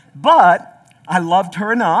 But I loved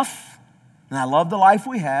her enough, and I loved the life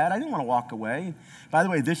we had. I didn't want to walk away. By the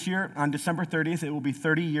way, this year, on December 30th, it will be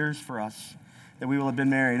 30 years for us that we will have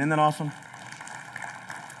been married. Isn't that awesome?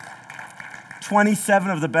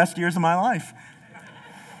 27 of the best years of my life.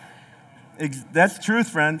 That's truth,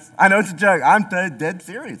 friends. I know it's a joke. I'm dead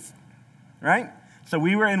serious, right? So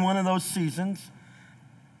we were in one of those seasons,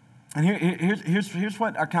 and here's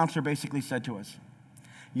what our counselor basically said to us.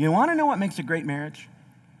 You want to know what makes a great marriage?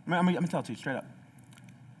 I'm going to tell it to you straight up.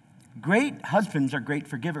 Great husbands are great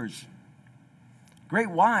forgivers. Great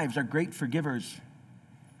wives are great forgivers.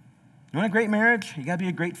 You want a great marriage? You got to be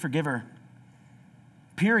a great forgiver.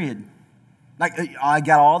 Period. Like, I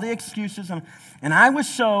got all the excuses, and I was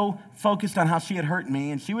so focused on how she had hurt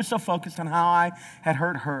me, and she was so focused on how I had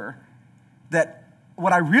hurt her, that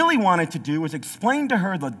what I really wanted to do was explain to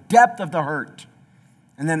her the depth of the hurt.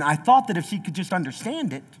 And then I thought that if she could just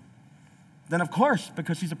understand it, then of course,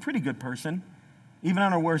 because she's a pretty good person, even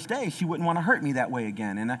on her worst day, she wouldn't want to hurt me that way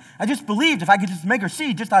again. And I just believed if I could just make her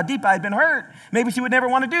see just how deep I had been hurt, maybe she would never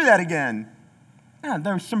want to do that again. Yeah,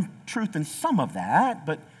 there was some truth in some of that,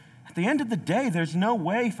 but At the end of the day, there's no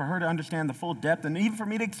way for her to understand the full depth and even for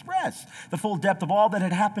me to express the full depth of all that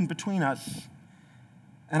had happened between us.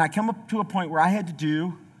 And I come up to a point where I had to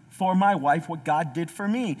do for my wife what God did for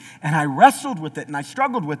me. And I wrestled with it and I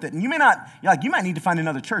struggled with it. And you might need to find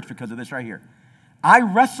another church because of this right here. I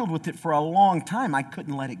wrestled with it for a long time. I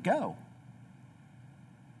couldn't let it go.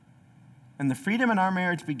 And the freedom in our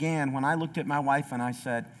marriage began when I looked at my wife and I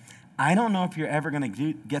said, I don't know if you're ever going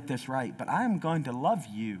to get this right, but I'm going to love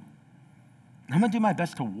you. I'm going to do my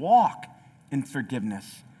best to walk in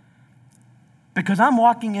forgiveness. Because I'm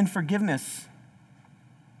walking in forgiveness,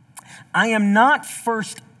 I am not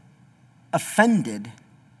first offended.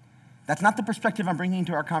 That's not the perspective I'm bringing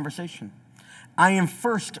to our conversation. I am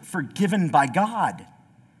first forgiven by God.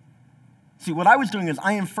 See, what I was doing is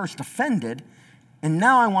I am first offended, and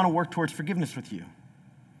now I want to work towards forgiveness with you.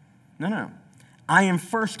 No. I am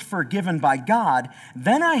first forgiven by God,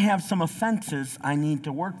 then I have some offenses I need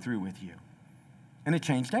to work through with you. And it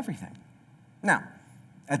changed everything. Now,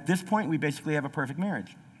 at this point, we basically have a perfect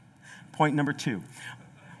marriage. Point number 2,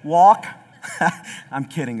 walk. I'm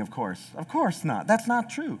kidding, of course. Of course not. That's not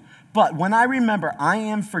true. But when I remember I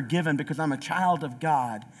am forgiven because I'm a child of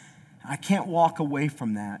God, I can't walk away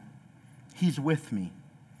from that. He's with me.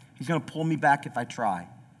 He's going to pull me back if I try.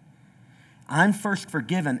 I'm first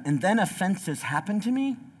forgiven, and then offenses happen to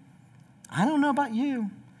me. I don't know about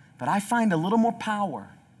you, but I find a little more power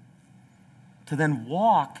to then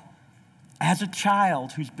walk as a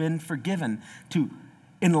child who's been forgiven, to,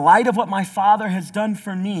 in light of what my Father has done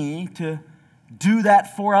for me, to do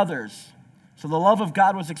that for others. So the love of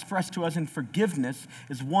God was expressed to us in forgiveness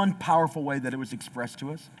is one powerful way that it was expressed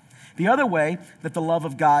to us. The other way that the love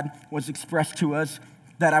of God was expressed to us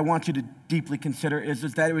that I want you to deeply consider is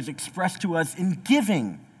that it was expressed to us in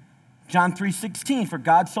giving. John 3:16, for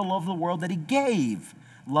God so loved the world that he gave.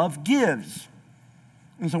 Love gives.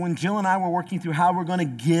 And so when Jill and I were working through how we're going to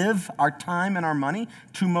give our time and our money,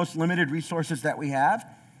 two most limited resources that we have,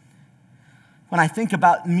 when I think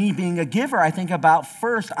about me being a giver, I think about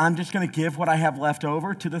first, I'm just going to give what I have left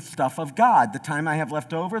over to the stuff of God, the time I have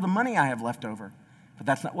left over, the money I have left over. But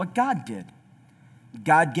that's not what God did.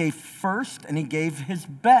 God gave first, and he gave his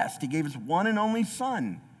best. He gave his one and only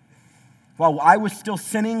Son. While I was still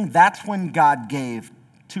sinning, that's when God gave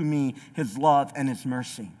to me his love and his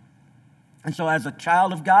mercy. And so as a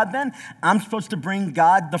child of God then, I'm supposed to bring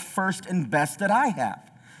God the first and best that I have.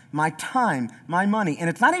 My time, my money. And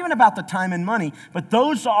it's not even about the time and money, but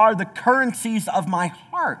those are the currencies of my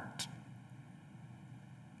heart.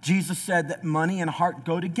 Jesus said that money and heart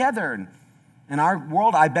go together. In our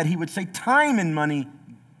world, I bet he would say time and money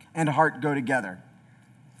and heart go together.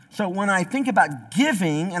 So when I think about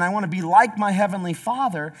giving and I want to be like my Heavenly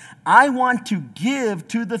Father, I want to give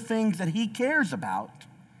to the things that he cares about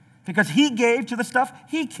because he gave to the stuff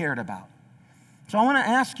he cared about. So I want to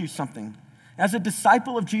ask you something. As a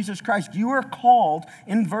disciple of Jesus Christ, you are called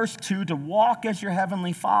in verse 2 to walk as your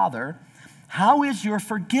Heavenly Father. How is your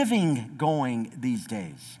forgiving going these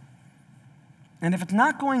days? And if it's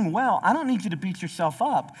not going well, I don't need you to beat yourself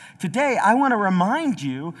up. Today, I want to remind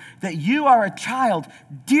you that you are a child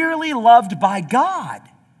dearly loved by God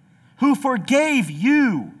who forgave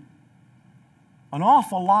you an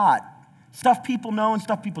awful lot. Stuff people know and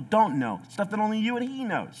stuff people don't know. Stuff that only you and he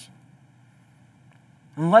knows.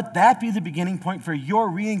 And let that be the beginning point for your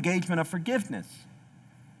re-engagement of forgiveness.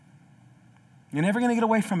 You're never going to get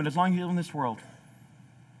away from it as long as you live in this world.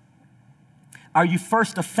 Are you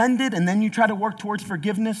first offended and then you try to work towards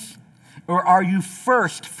forgiveness? Or are you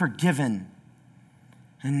first forgiven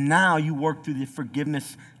and now you work through the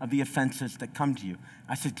forgiveness of the offenses that come to you?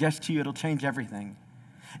 I suggest to you it'll change everything.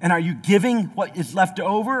 And are you giving what is left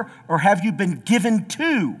over or have you been given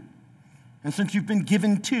to? And since you've been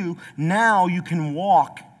given to, now you can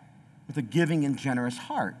walk with a giving and generous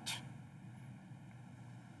heart.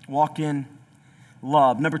 Walk in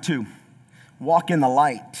love. Number 2, walk in the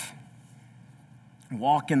light.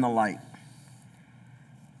 Walk in the light.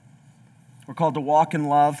 We're called to walk in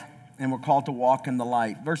love, and we're called to walk in the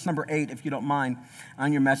light. Verse number 8, if you don't mind,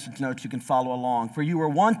 on your message notes, you can follow along. For you were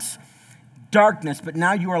once darkness, but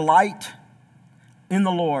now you are light in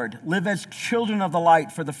the Lord. Live as children of the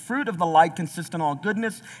light, for the fruit of the light consists in all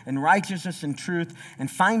goodness and righteousness and truth, and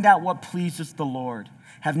find out what pleases the Lord.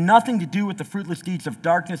 Have nothing to do with the fruitless deeds of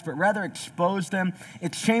darkness, but rather expose them.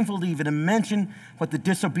 It's shameful to even mention what the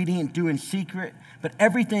disobedient do in secret, but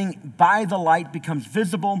everything by the light becomes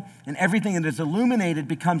visible, and everything that is illuminated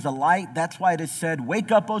becomes a light. That's why it is said,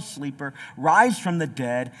 wake up, O sleeper, rise from the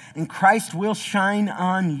dead, and Christ will shine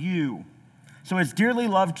on you. So as dearly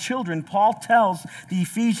loved children, Paul tells the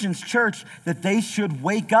Ephesians church that they should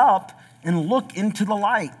wake up and look into the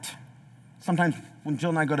light. Sometimes when Jill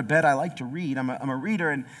and I go to bed, I like to read. I'm a reader,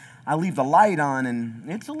 and I leave the light on, and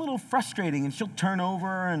it's a little frustrating, and she'll turn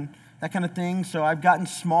over and that kind of thing. So I've gotten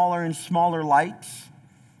smaller and smaller lights.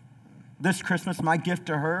 This Christmas, my gift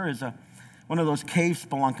to her is one of those cave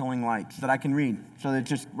spelunkling lights that I can read. So it's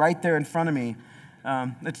just right there in front of me.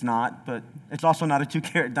 It's not, but it's also not a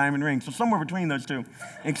 2-carat diamond ring. So somewhere between those two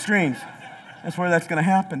extremes, that's where that's going to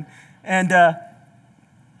happen. And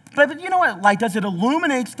but you know what light does? It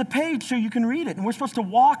illuminates the page so you can read it. And we're supposed to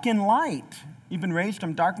walk in light. You've been raised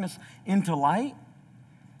from darkness into light.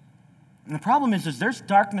 And the problem is there's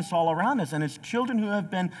darkness all around us. And as children who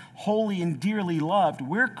have been holy and dearly loved,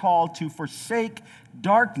 we're called to forsake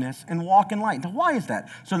darkness and walk in light. Now, why is that?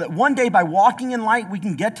 So that one day by walking in light, we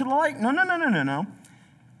can get to the light? No.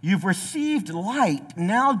 You've received light.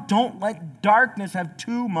 Now don't let darkness have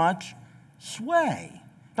too much sway.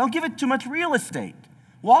 Don't give it too much real estate.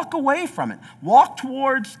 Walk away from it. Walk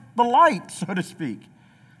towards the light, so to speak.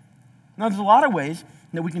 Now, there's a lot of ways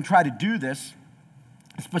that we can try to do this.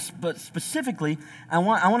 But specifically, I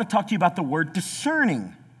want to talk to you about the word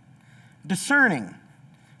discerning. Discerning.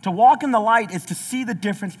 To walk in the light is to see the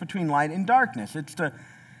difference between light and darkness. It's to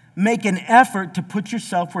make an effort to put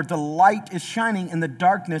yourself where the light is shining and the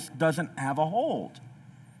darkness doesn't have a hold.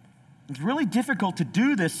 It's really difficult to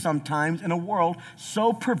do this sometimes in a world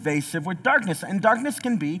so pervasive with darkness. And darkness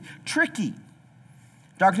can be tricky.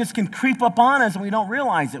 Darkness can creep up on us and we don't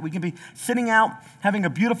realize it. We can be sitting out having a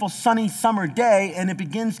beautiful sunny summer day and it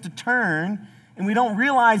begins to turn and we don't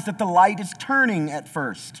realize that the light is turning at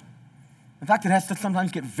first. In fact, it has to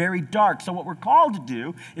sometimes get very dark. So what we're called to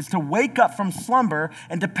do is to wake up from slumber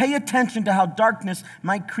and to pay attention to how darkness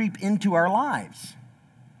might creep into our lives.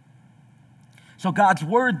 So God's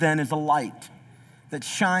word then is a light that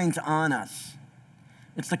shines on us.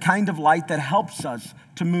 It's the kind of light that helps us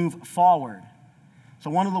to move forward. So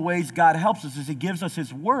one of the ways God helps us is he gives us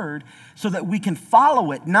his word so that we can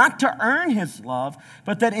follow it, not to earn his love,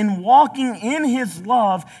 but that in walking in his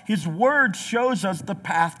love, his word shows us the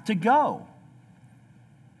path to go.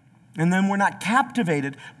 And then we're not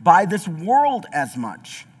captivated by this world as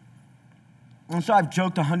much. And so I've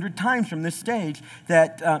joked 100 times from this stage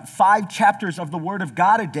that 5 chapters of the Word of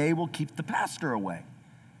God a day will keep the pastor away.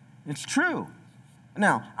 It's true.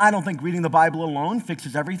 Now, I don't think reading the Bible alone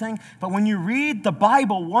fixes everything, but when you read the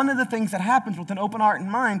Bible, one of the things that happens with an open heart and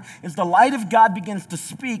mind is the light of God begins to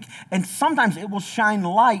speak, and sometimes it will shine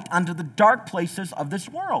light onto the dark places of this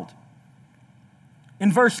world.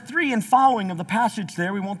 In verse 3 and following of the passage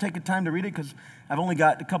there, we won't take the time to read it because I've only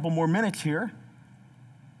got a couple more minutes here.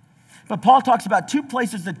 But Paul talks about 2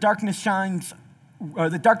 places that darkness shines, or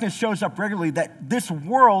that darkness shows up regularly, that this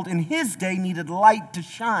world in his day needed light to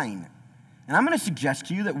shine. And I'm going to suggest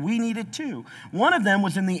to you that we need it too. One of them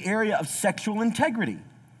was in the area of sexual integrity.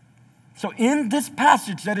 So in this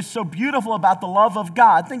passage that is so beautiful about the love of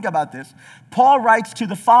God, think about this. Paul writes to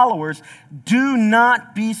the followers, do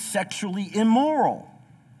not be sexually immoral.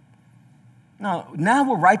 Now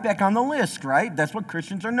we're right back on the list, right? That's what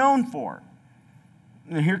Christians are known for.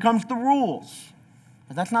 And here comes the rules.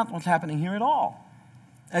 But that's not what's happening here at all.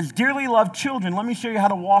 As dearly loved children, let me show you how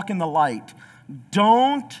to walk in the light.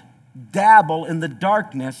 Don't dabble in the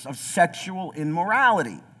darkness of sexual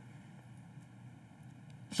immorality.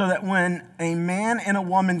 So that when a man and a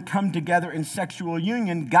woman come together in sexual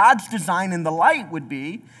union, God's design in the light would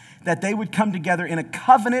be that they would come together in a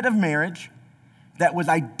covenant of marriage that was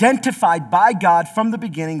identified by God from the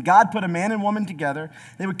beginning. God put a man and woman together.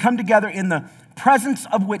 They would come together in the presence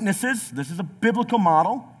of witnesses. This is a biblical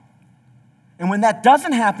model. And when that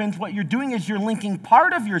doesn't happen, what you're doing is you're linking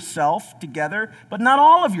part of yourself together, but not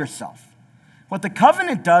all of yourself. What the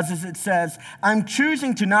covenant does is it says, I'm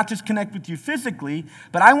choosing to not just connect with you physically,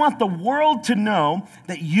 but I want the world to know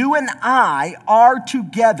that you and I are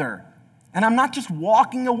together. And I'm not just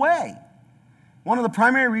walking away. One of the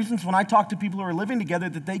primary reasons when I talk to people who are living together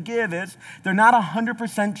that they give is they're not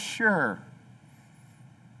 100% sure.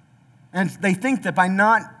 And they think that by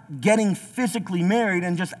not getting physically married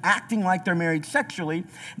and just acting like they're married sexually,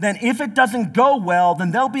 then if it doesn't go well,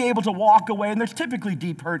 then they'll be able to walk away. And there's typically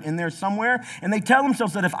deep hurt in there somewhere. And they tell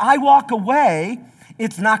themselves that if I walk away,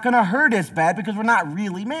 it's not going to hurt as bad because we're not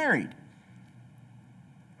really married.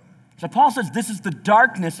 So Paul says this is the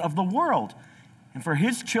darkness of the world. And for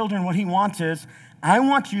his children, what he wants is, I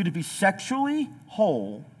want you to be sexually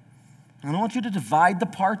whole. I don't want you to divide the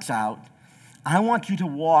parts out. I want you to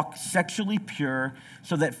walk sexually pure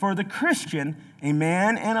so that for the Christian, a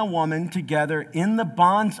man and a woman together in the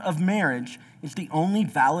bonds of marriage is the only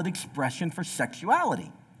valid expression for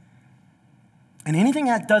sexuality. And anything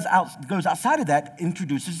that goes outside of that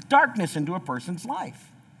introduces darkness into a person's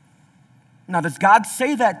life. Now, does God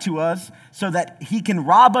say that to us so that he can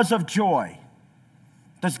rob us of joy?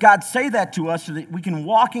 Does God say that to us so that we can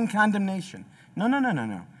walk in condemnation?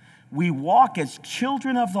 No. We walk as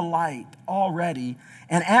children of the light already.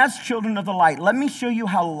 And as children of the light, let me show you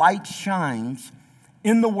how light shines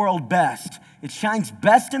in the world best. It shines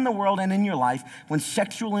best in the world and in your life when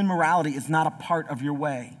sexual immorality is not a part of your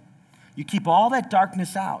way. You keep all that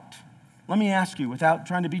darkness out. Let me ask you, without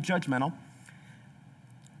trying to be judgmental,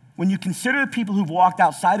 when you consider the people who've walked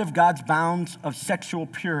outside of God's bounds of sexual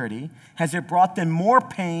purity, has it brought them more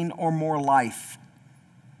pain or more life?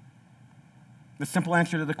 The simple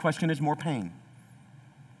answer to the question is more pain.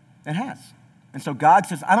 It has. And so God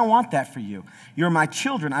says, I don't want that for you. You're my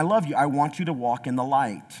children. I love you. I want you to walk in the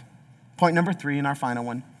light. Point number 3 in our final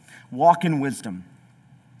one, walk in wisdom.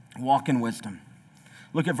 Walk in wisdom.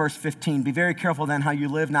 Look at verse 15. Be very careful then how you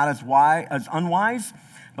live, not as unwise,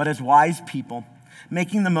 but as wise people,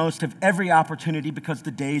 making the most of every opportunity because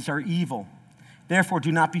the days are evil. Therefore,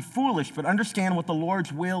 do not be foolish, but understand what the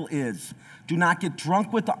Lord's will is. Do not get drunk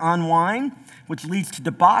on wine, which leads to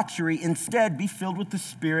debauchery. Instead, be filled with the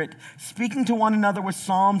Spirit, speaking to one another with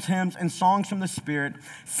psalms, hymns, and songs from the Spirit.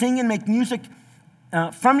 Sing and make music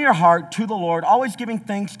from your heart to the Lord, always giving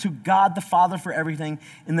thanks to God the Father for everything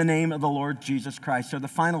in the name of the Lord Jesus Christ. So the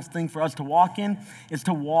final thing for us to walk in is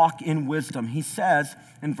to walk in wisdom. He says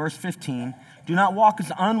in verse 15, do not walk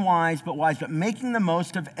as unwise but wise, but making the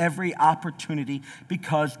most of every opportunity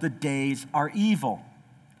because the days are evil.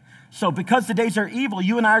 So because the days are evil,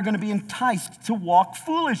 you and I are going to be enticed to walk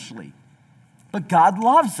foolishly. But God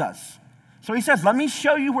loves us. So he says, let me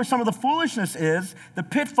show you where some of the foolishness is, the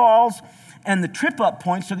pitfalls and the trip-up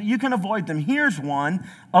points so that you can avoid them. Here's one.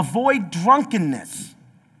 Avoid drunkenness.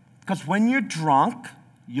 Because when you're drunk,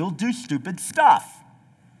 you'll do stupid stuff.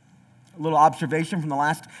 A little observation from the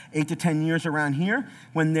last 8 to 10 years around here.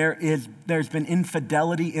 When there's been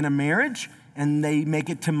infidelity in a marriage and they make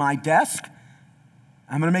it to my desk,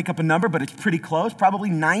 I'm going to make up a number, but it's pretty close. Probably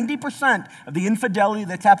 90% of the infidelity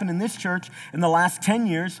that's happened in this church in the last 10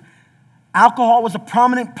 years, alcohol was a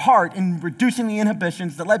prominent part in reducing the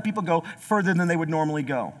inhibitions that let people go further than they would normally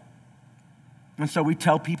go. And so we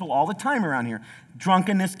tell people all the time around here,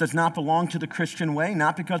 drunkenness does not belong to the Christian way,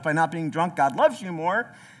 not because by not being drunk God loves you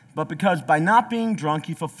more, but because by not being drunk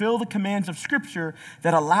you fulfill the commands of Scripture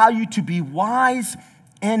that allow you to be wise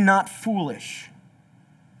and not foolish.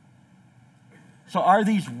 So are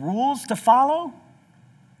these rules to follow?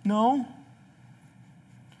 No.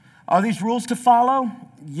 Are these rules to follow?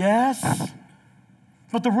 Yes.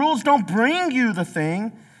 But the rules don't bring you the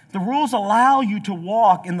thing. The rules allow you to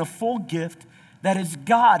walk in the full gift that is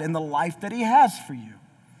God and the life that he has for you.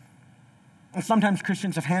 And sometimes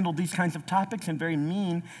Christians have handled these kinds of topics in very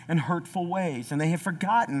mean and hurtful ways, and they have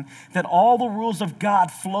forgotten that all the rules of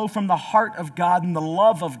God flow from the heart of God and the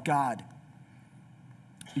love of God.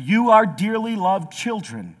 You are dearly loved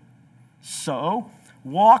children, so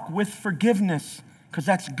walk with forgiveness, because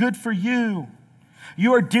that's good for you.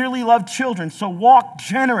 You are dearly loved children, so walk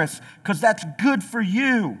generous, because that's good for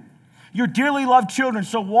you. You're dearly loved children,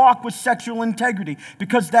 so walk with sexual integrity,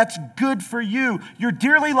 because that's good for you. You're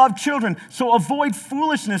dearly loved children, so avoid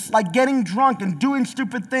foolishness like getting drunk and doing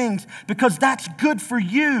stupid things, because that's good for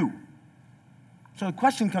you. So the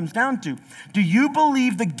question comes down to, do you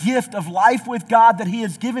believe the gift of life with God that he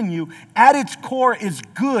has given you at its core is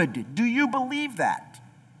good? Do you believe that?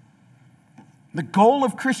 The goal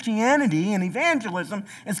of Christianity and evangelism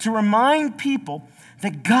is to remind people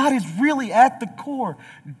that God is really at the core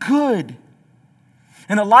good.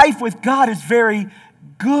 And a life with God is very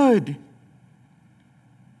good.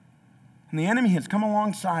 And the enemy has come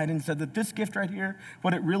alongside and said that this gift right here,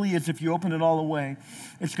 what it really is if you open it all away,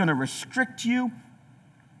 it's going to restrict you.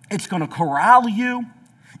 It's going to corral you.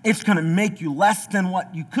 It's going to make you less than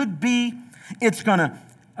what you could be. It's going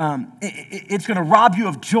to rob you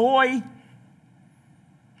of joy.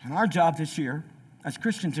 And our job this year as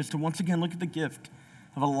Christians is to once again look at the gift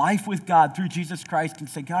of a life with God through Jesus Christ and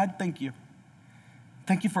say, God, thank you.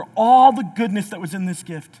 Thank you for all the goodness that was in this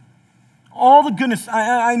gift. All the goodness.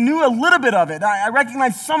 I knew a little bit of it. I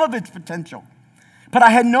recognized some of its potential. But I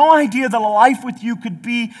had no idea that a life with you could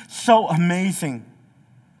be so amazing.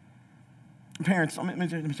 Parents, let me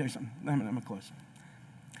tell you something. I'm going to close.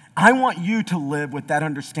 I want you to live with that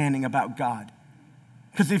understanding about God.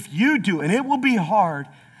 Because if you do, and it will be hard,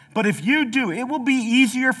 but if you do, it will be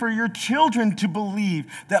easier for your children to believe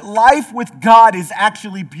that life with God is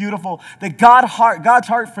actually beautiful, that God's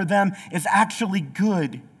heart for them is actually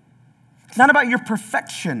good. It's not about your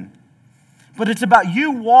perfection, but it's about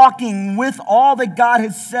you walking with all that God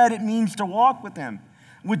has said it means to walk with him,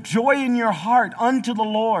 with joy in your heart unto the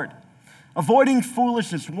Lord. avoiding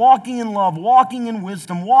foolishness, walking in love, walking in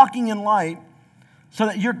wisdom, walking in light, so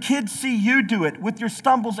that your kids see you do it with your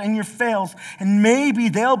stumbles and your fails, and maybe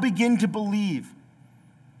they'll begin to believe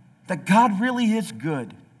that God really is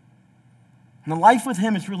good, and the life with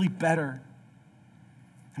him is really better.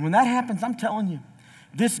 And when that happens, I'm telling you,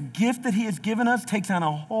 this gift that he has given us takes on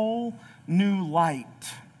a whole new light.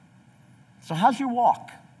 So how's your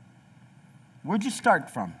walk? Where'd you start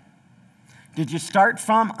from? Did you start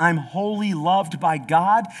from, I'm wholly loved by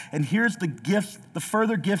God, and here's the gifts, the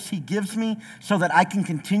further gifts he gives me so that I can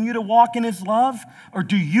continue to walk in his love? Or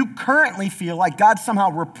do you currently feel like God's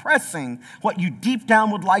somehow repressing what you deep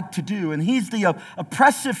down would like to do, and he's the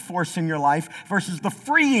oppressive force in your life versus the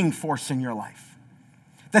freeing force in your life?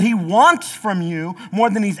 That he wants from you more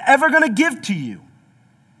than he's ever going to give to you.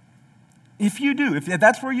 If you do, if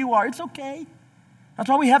that's where you are, it's okay. That's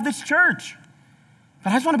why we have this church. But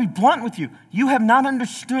I just want to be blunt with you. You have not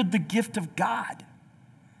understood the gift of God.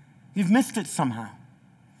 You've missed it somehow.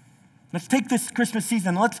 Let's take this Christmas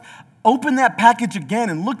season. Let's open that package again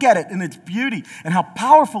and look at it in its beauty and how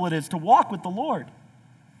powerful it is to walk with the Lord.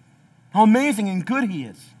 How amazing and good he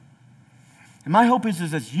is. And my hope is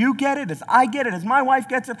as you get it, as I get it, as my wife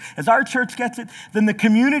gets it, as our church gets it, then the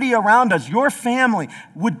community around us, your family,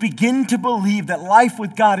 would begin to believe that life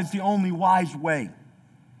with God is the only wise way.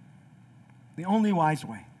 The only wise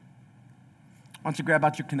way. Why don't you grab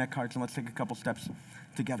out your Connect cards and let's take a couple steps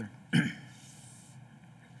together.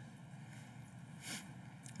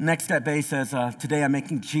 Next step A says, today I'm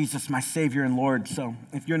making Jesus my Savior and Lord. So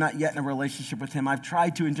if you're not yet in a relationship with him, I've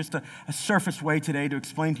tried to, in just a surface way today, to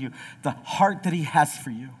explain to you the heart that he has for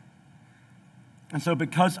you. And so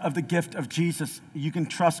because of the gift of Jesus, you can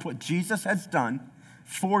trust what Jesus has done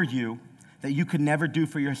for you that you could never do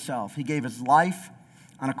for yourself. He gave his life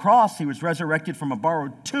on a cross. He was resurrected from a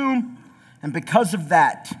borrowed tomb. And because of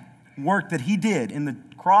that work that he did in the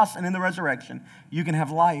cross and in the resurrection, you can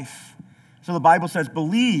have life. So the Bible says,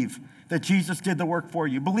 believe that Jesus did the work for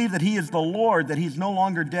you. Believe that he is the Lord, that he's no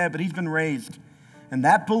longer dead, but he's been raised. And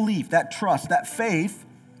that belief, that trust, that faith,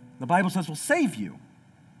 the Bible says will save you.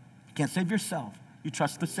 You can't save yourself. You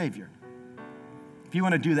trust the Savior. If you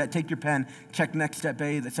want to do that, take your pen, check next step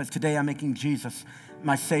A that says, today I'm making Jesus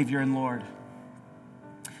my Savior and Lord.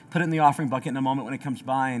 Put it in the offering bucket in a moment when it comes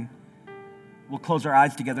by, and we'll close our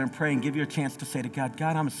eyes together and pray and give you a chance to say to God,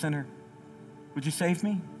 God, I'm a sinner. Would you save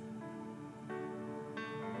me?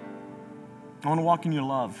 I want to walk in your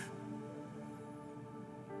love.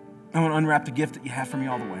 I want to unwrap the gift that you have for me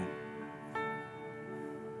all the way.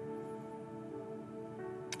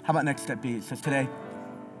 How about next step B? It says today,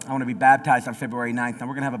 I want to be baptized on February 9th. Now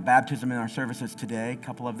we're going to have a baptism in our services today, a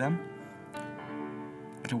couple of them.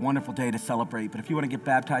 It's a wonderful day to celebrate, but if you want to get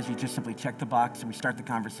baptized, you just simply check the box and we start the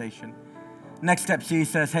conversation. Next step C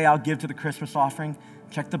says, hey, I'll give to the Christmas offering.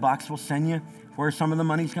 Check the box. We'll send you where some of the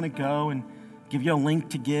money's going to go and give you a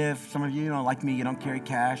link to give. Some of you, like me, you don't carry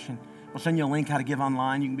cash, and we'll send you a link how to give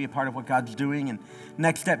online. You can be a part of what God's doing. And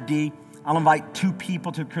next step D, I'll invite 2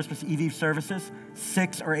 people to Christmas Eve services,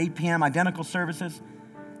 6 or 8 p.m., identical services.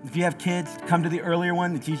 If you have kids, come to the earlier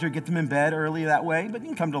one. It's easier to get them in bed early that way, but you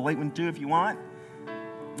can come to the late one too if you want.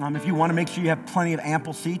 If you want to make sure you have plenty of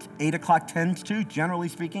ample seats, 8 o'clock tends to, generally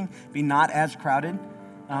speaking, be not as crowded.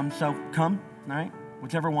 So come, all right,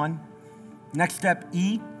 whichever one. Next step,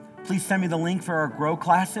 E, please send me the link for our Grow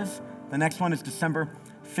classes. The next one is December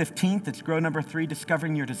 15th. It's Grow number 3,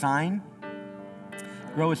 Discovering Your Design.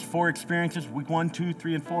 Grow is 4 experiences, week 1, 2,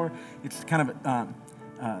 3, and 4. It's kind of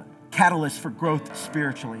a catalyst for growth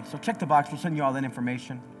spiritually. So check the box. We'll send you all that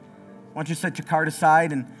information. Why don't you set your card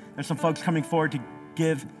aside, and there's some folks coming forward to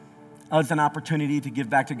give us an opportunity to give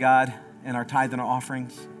back to God and our tithe and our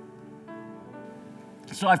offerings.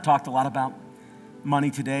 So I've talked a lot about money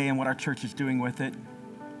today and what our church is doing with it.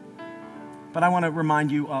 But I want to remind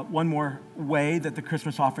you one more way that the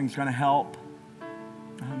Christmas offering is going to help.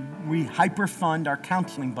 We hyper-fund our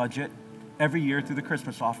counseling budget every year through the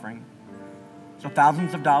Christmas offering. So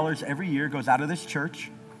thousands of dollars every year goes out of this church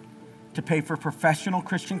to pay for professional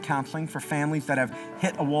Christian counseling for families that have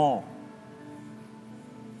hit a wall.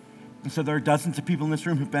 And so there are dozens of people in this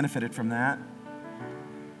room who've benefited from that.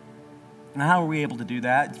 And how are we able to do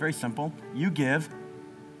that? It's very simple. You give.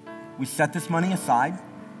 We set this money aside.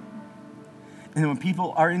 And then when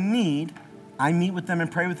people are in need, I meet with them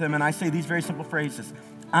and pray with them, and I say these very simple phrases.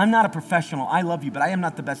 I'm not a professional. I love you, but I am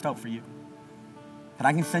not the best help for you. But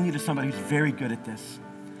I can send you to somebody who's very good at this.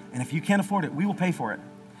 And if you can't afford it, we will pay for it.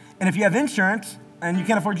 And if you have insurance and you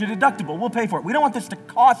can't afford your deductible, we'll pay for it. We don't want this to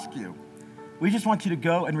cost you. We just want you to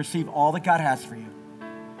go and receive all that God has for you.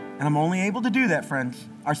 And I'm only able to do that, friends.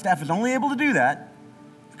 Our staff is only able to do that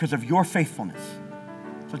because of your faithfulness.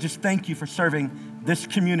 So just thank you for serving this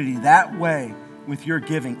community that way with your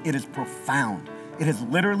giving. It is profound. It has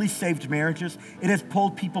literally saved marriages. It has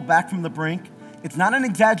pulled people back from the brink. It's not an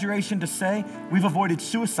exaggeration to say we've avoided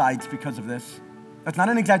suicides because of this. That's not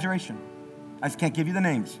an exaggeration. I just can't give you the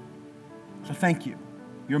names. So thank you.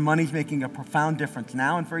 Your money's making a profound difference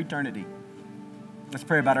now and for eternity. Let's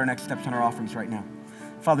pray about our next steps and our offerings right now.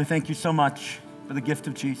 Father, thank you so much for the gift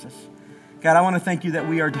of Jesus. God, I want to thank you that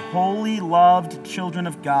we are holy, loved children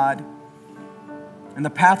of God. And the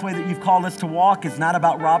pathway that you've called us to walk is not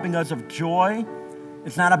about robbing us of joy.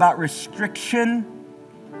 It's not about restriction.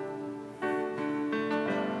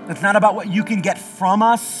 It's not about what you can get from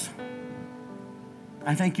us.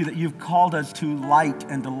 I thank you that you've called us to light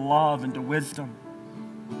and to love and to wisdom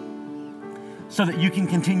so that you can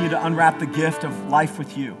continue to unwrap the gift of life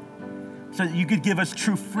with you, so that you could give us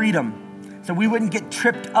true freedom, so we wouldn't get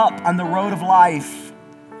tripped up on the road of life.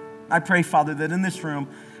 I pray, Father, that in this room,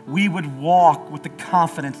 we would walk with the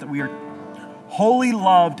confidence that we are wholly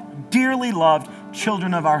loved, dearly loved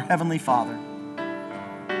children of our Heavenly Father.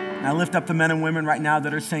 And I lift up the men and women right now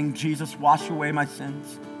that are saying, Jesus, wash away my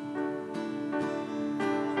sins.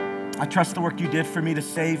 I trust the work you did for me to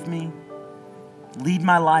save me. Lead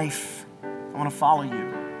my life. I want to follow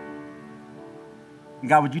you. And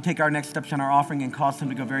God, would you take our next steps in our offering and cause them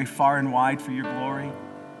to go very far and wide for your glory?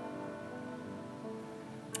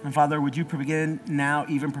 And Father, would you begin now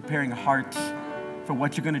even preparing hearts for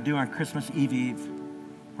what you're going to do on Christmas Eve,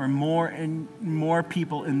 where more and more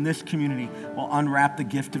people in this community will unwrap the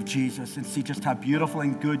gift of Jesus and see just how beautiful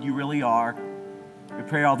and good you really are. We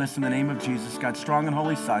pray all this in the name of Jesus, God's strong and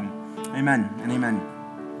holy Son. Amen and amen.